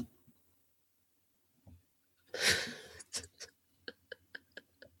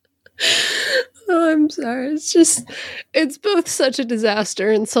 Oh, I'm sorry. It's both such a disaster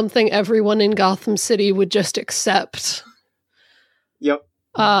and something everyone in Gotham City would just accept. Yep.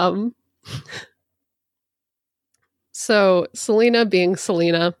 So Selina being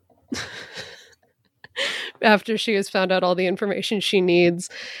Selina, after she has found out all the information she needs,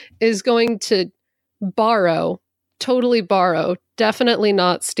 is going to totally borrow, definitely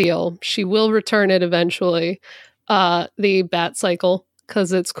not steal. She will return it eventually, the Bat Cycle,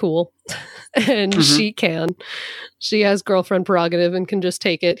 because it's cool. And she can. She has girlfriend prerogative and can just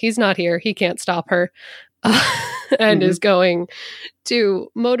take it. He's not here. He can't stop her. And is going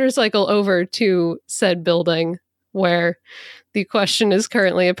to motorcycle over to said building where the question is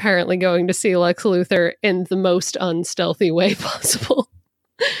currently apparently going to see Lex Luthor in the most unstealthy way possible.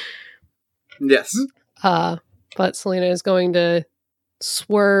 Yes. But Selina is going to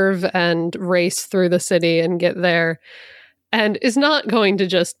swerve and race through the city and get there, and is not going to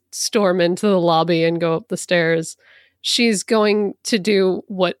just storm into the lobby and go up the stairs. She's going to do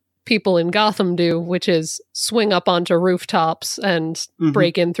what people in Gotham do, which is swing up onto rooftops and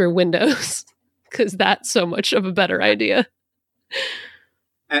break in through windows, because that's so much of a better idea.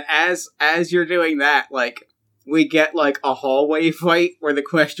 And as you're doing that, like, we get, like, a hallway fight where the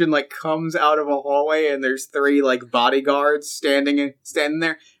question, like, comes out of a hallway and there's 3, like, bodyguards standing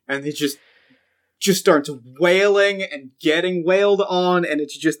there, and they just starts wailing and getting wailed on, and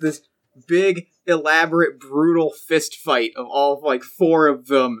it's just this big, elaborate, brutal fist fight of all, like, 4 of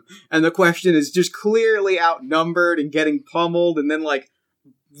them, and the question is just clearly outnumbered and getting pummeled, and then, like,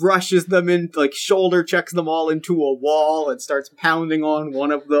 rushes them in, like, shoulder checks them all into a wall and starts pounding on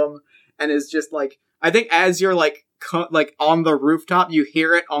one of them, and is just, like, I think as you're, like, on the rooftop, you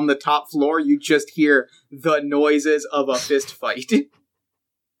hear it on the top floor, you just hear the noises of a fist fight.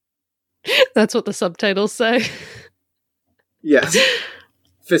 That's what the subtitles say. Yes.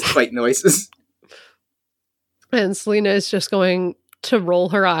 Fist fight noises. And Selina is just going to roll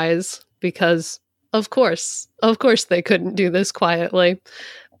her eyes because, of course they couldn't do this quietly.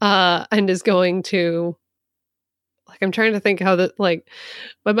 And is going to, like, I'm trying to think how that, like,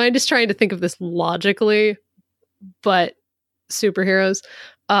 my mind is trying to think of this logically, but superheroes,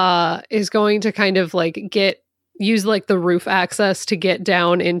 is going to kind of, like, use, like, the roof access to get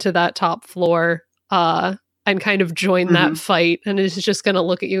down into that top floor, and kind of join that fight, and is just going to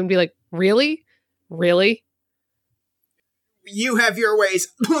look at you and be like, really? Really? You have your ways.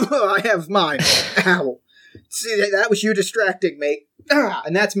 I have mine. Ow. See, that was you distracting me.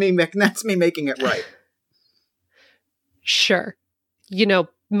 And that's me making it right. Sure. You know,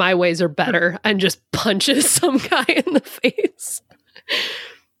 my ways are better, and just punches some guy in the face.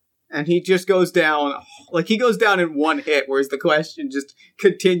 And he just goes down, like, he goes down in one hit, whereas the question just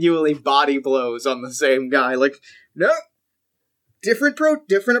continually body blows on the same guy. Like, no, different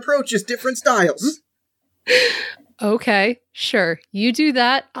approaches, different styles. Okay, sure. You do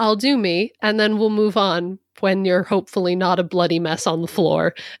that, I'll do me, and then we'll move on when you're hopefully not a bloody mess on the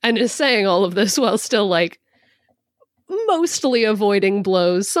floor. And is saying all of this while still, like, mostly avoiding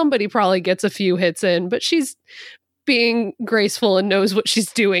blows. Somebody probably gets a few hits in, but she's being graceful and knows what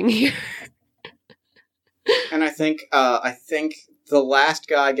she's doing here. And I think the last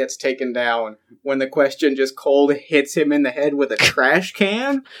guy gets taken down when the question just cold hits him in the head with a trash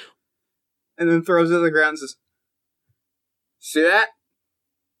can, and then throws it to the ground and says, "See that?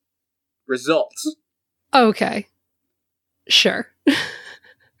 Results." Okay. Sure.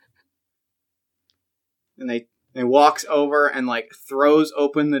 And they walks over and, like, throws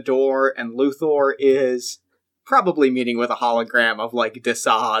open the door, and Luthor is probably meeting with a hologram of, like,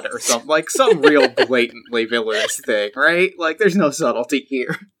 Desaad or something, like, some real blatantly villainous thing, right? Like, there's no subtlety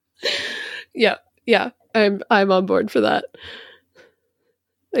here. Yeah, I'm on board for that.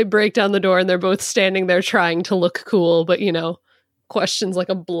 They break down the door and they're both standing there trying to look cool, but questions like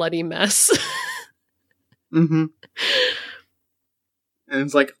a bloody mess. Mm-hmm. And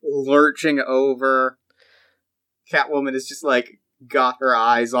it's like lurching over. Catwoman is just like got her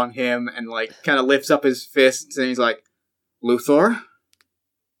eyes on him and like kind of lifts up his fists and he's like, Luthor,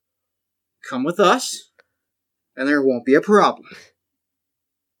 come with us and there won't be a problem.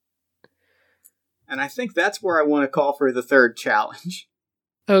 And I think that's where I want to call for the third challenge.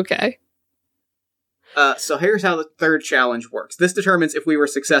 Okay. So here's how the third challenge works. This determines if we were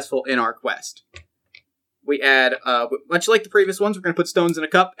successful in our quest. We add, much like the previous ones, we're going to put stones in a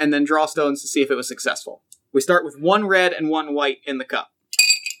cup and then draw stones to see if it was successful. We start with 1 red and 1 white in the cup.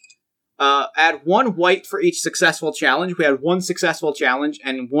 Add 1 white for each successful challenge. We had 1 successful challenge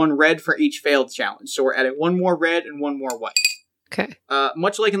and 1 red for each failed challenge. So we're adding 1 more red and 1 more white. Okay.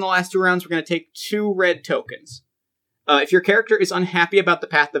 Much like in the last 2 rounds, we're going to take 2 red tokens. If your character is unhappy about the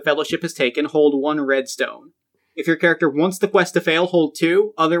path the Fellowship has taken, hold 1 red stone. If your character wants the quest to fail, hold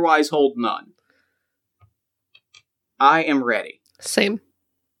 2. Otherwise, hold none. I am ready. Same.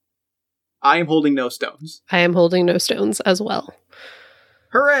 I am holding no stones. I am holding no stones as well.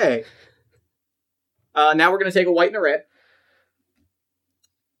 Hooray! Now we're going to take a white and a red.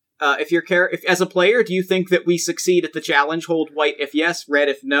 If as a player, do you think that we succeed at the challenge? Hold white if yes, red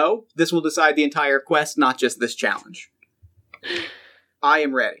if no. This will decide the entire quest, not just this challenge. I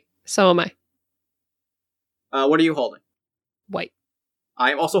am ready. So am I. What are you holding? White.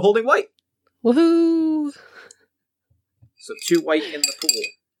 I am also holding white. Woohoo! So 2 white in the pool.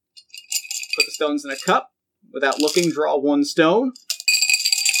 Put the stones in a cup. Without looking, draw 1 stone.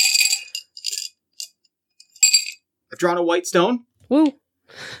 I've drawn a white stone. Woo!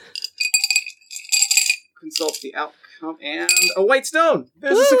 Consult the outcome, and a white stone!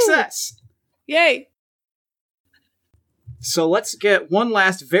 There's Woo! a success! Yay! So let's get one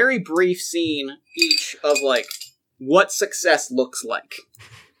last very brief scene each of, like, what success looks like.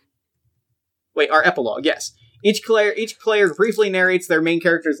 Wait, our epilogue, yes. Each player briefly narrates their main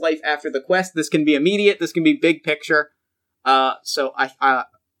character's life after the quest. This can be immediate, this can be big picture. So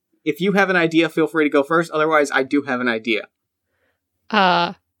if you have an idea, feel free to go first. Otherwise, I do have an idea.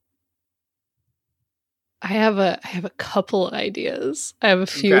 I have a couple of ideas. I have a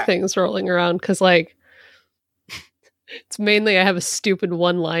few things rolling around because, like, it's mainly I have a stupid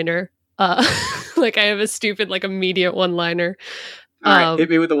one-liner. Like, I have a stupid, like, immediate one-liner. All right, hit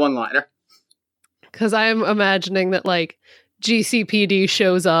me with the one-liner. Because I'm imagining that, like, GCPD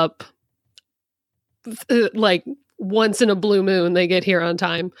shows up, like, once in a blue moon, they get here on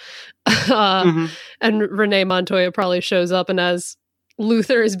time. And Renee Montoya probably shows up, and as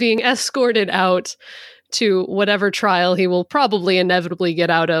Luthor is being escorted out to whatever trial he will probably inevitably get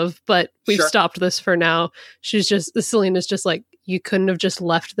out of, but we've stopped this for now. Selina's just like, you couldn't have just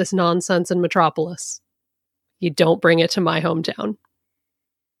left this nonsense in Metropolis. You don't bring it to my hometown.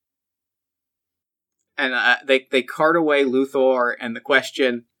 And they cart away Luthor and the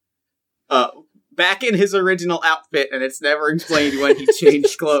Question back in his original outfit, and it's never explained when he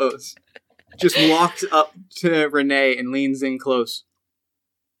changed clothes. Just walks up to Renee and leans in close.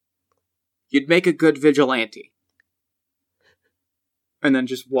 You'd make a good vigilante. And then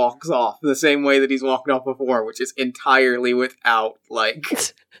just walks off the same way that he's walked off before, which is entirely without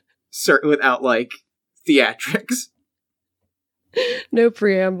theatrics. No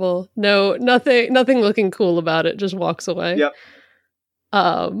preamble. No, nothing looking cool about it. Just walks away. Yep.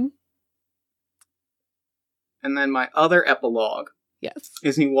 And then my other epilogue. Yes.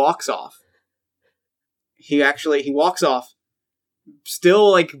 Is he walks off. He walks off.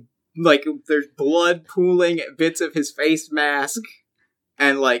 Still like there's blood pooling at bits of his face mask,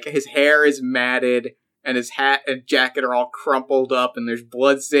 and like his hair is matted, and his hat and jacket are all crumpled up, and there's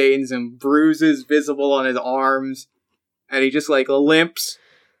blood stains and bruises visible on his arms, and he just like limps,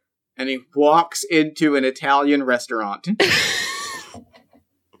 and he walks into an Italian restaurant.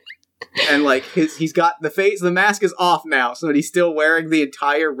 And like he's got the mask is off now, so that he's still wearing the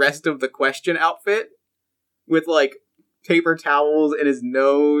entire rest of the Question outfit with like paper towels in his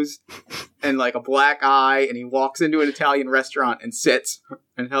nose and like a black eye, and he walks into an Italian restaurant and sits,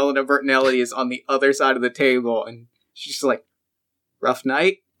 and Helena Bertinelli is on the other side of the table, and she's just like, rough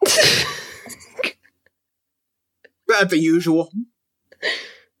night? About the usual.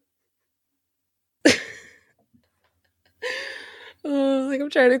 Like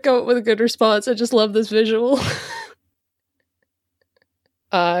I'm trying to come up with a good response. I just love this visual.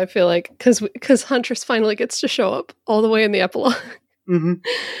 I feel like because Huntress finally gets to show up all the way in the epilogue. Mm-hmm.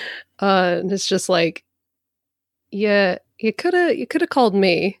 And it's just like, yeah, you could have called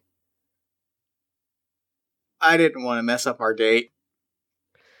me. I didn't want to mess up our date.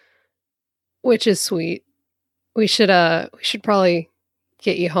 which is sweet. We should probably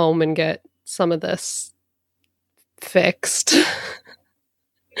get you home and get some of this fixed.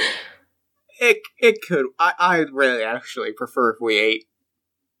 It could. I'd really actually prefer if we ate.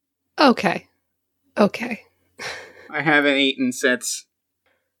 Okay. I haven't eaten since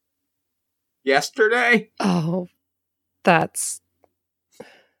yesterday. Oh, that's...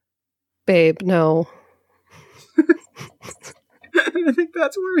 Babe, no. I think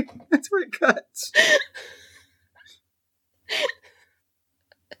that's where it cuts.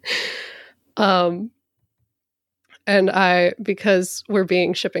 And because we're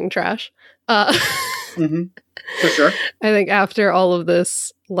being shipping trash, Mm-hmm. For sure. I think after all of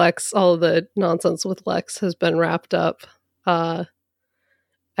this, all of the nonsense with Lex has been wrapped up, I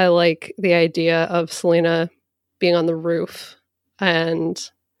like the idea of Selena being on the roof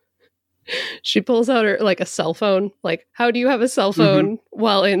and she pulls out her, a cell phone. Like, how do you have a cell phone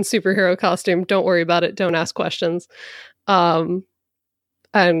while in superhero costume? Don't worry about it. Don't ask questions. And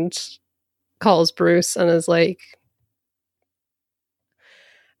calls Bruce and is like,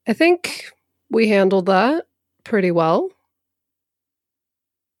 I think we handled that pretty well.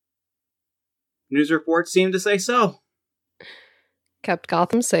 News reports seem to say so. Kept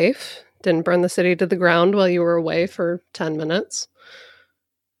Gotham safe. Didn't burn the city to the ground while you were away for 10 minutes.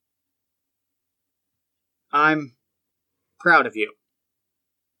 I'm proud of you.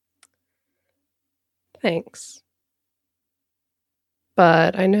 Thanks.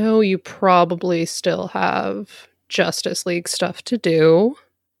 But I know you probably still have Justice League stuff to do.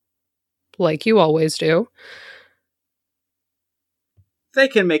 Like you always do. They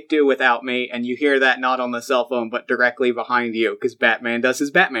can make do without me, and you hear that not on the cell phone, but directly behind you, because Batman does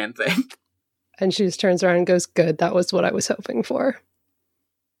his Batman thing. And she just turns around and goes, good, that was what I was hoping for.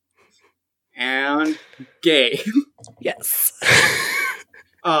 And gay. Yes.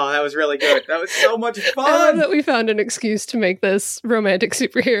 Oh, that was really good. That was so much fun. I love that we found an excuse to make this romantic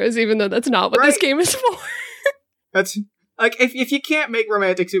superheroes, even though that's not what this game is for. That's like if you can't make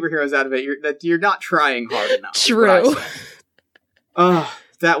romantic superheroes out of it, you're not trying hard enough. True. Oh,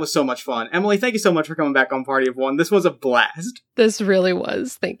 that was so much fun. Emily, thank you so much for coming back on Party of One. This was a blast. This really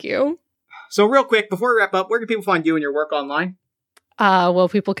was. Thank you. So real quick, before we wrap up, where can people find you and your work online? Well,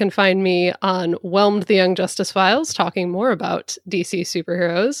 people can find me on Whelmed the Young Justice Files, talking more about DC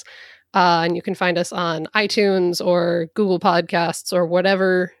superheroes. And you can find us on iTunes or Google Podcasts or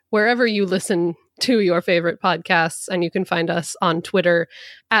wherever you listen to your favorite podcasts. And you can find us on Twitter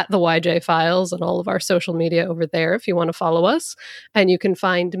at the YJ Files and all of our social media over there if you want to follow us. And you can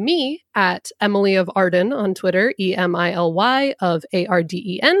find me at Emily of Arden on Twitter, EMILY of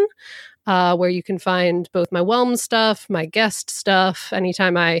ARDEN. Where you can find both my Whelm stuff, my guest stuff,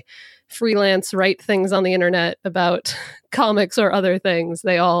 anytime I freelance write things on the internet about comics or other things,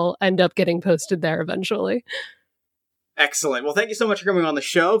 they all end up getting posted there eventually. Excellent. Well, thank you so much for coming on the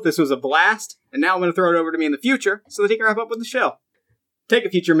show. This was a blast. And now I'm going to throw it over to me in the future so that he can wrap up with the show. Take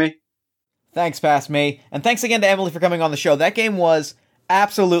it, future me. Thanks, past me. And thanks again to Emily for coming on the show. That game was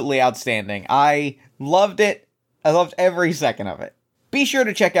absolutely outstanding. I loved it. I loved every second of it. Be sure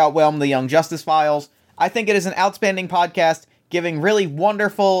to check out Whelm the Young Justice Files. I think it is an outstanding podcast, giving really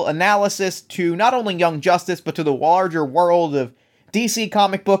wonderful analysis to not only Young Justice, but to the larger world of DC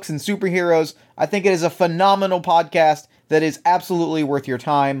comic books and superheroes. I think it is a phenomenal podcast that is absolutely worth your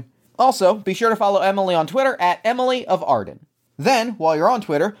time. Also, be sure to follow Emily on Twitter at Emily of Arden. Then, while you're on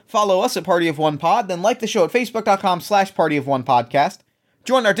Twitter, follow us at Party of One Pod, then like the show at facebook.com/partyofonepodcast.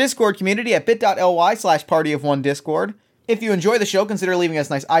 Join our Discord community at bit.ly/partyofonediscord. If you enjoy the show, consider leaving us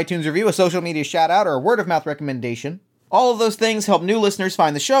a nice iTunes review, a social media shout-out, or a word-of-mouth recommendation. All of those things help new listeners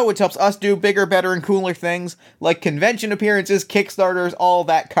find the show, which helps us do bigger, better, and cooler things, like convention appearances, Kickstarters, all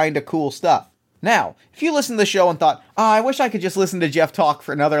that kind of cool stuff. Now, if you listen to the show and thought, I wish I could just listen to Jeff talk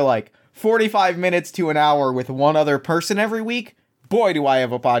for another, 45 minutes to an hour with one other person every week, boy do I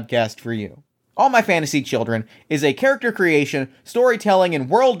have a podcast for you. All My Fantasy Children is a character creation, storytelling, and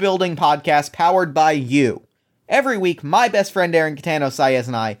world-building podcast powered by you. Every week, my best friend Aaron Catano Saez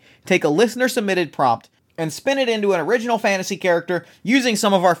and I take a listener-submitted prompt and spin it into an original fantasy character using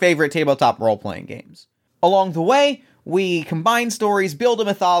some of our favorite tabletop role-playing games. Along the way, we combine stories, build a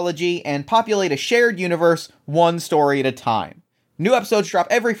mythology, and populate a shared universe one story at a time. New episodes drop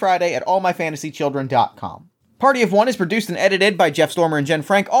every Friday at allmyfantasychildren.com. Party of One is produced and edited by Jeff Stormer and Jen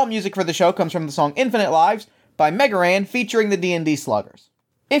Frank. All music for the show comes from the song Infinite Lives by Megaran featuring the D&D Sluggers.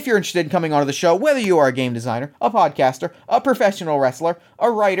 If you're interested in coming onto the show, whether you are a game designer, a podcaster, a professional wrestler,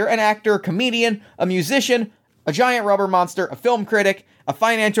 a writer, an actor, a comedian, a musician, a giant rubber monster, a film critic, a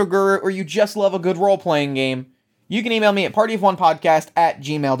financial guru, or you just love a good role-playing game, you can email me at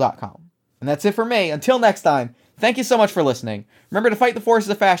partyofonepodcast@gmail.com. And that's it for me. Until next time, thank you so much for listening. Remember to fight the forces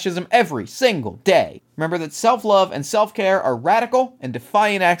of fascism every single day. Remember that self-love and self-care are radical and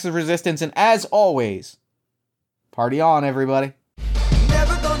defiant acts of resistance, and as always, party on, everybody.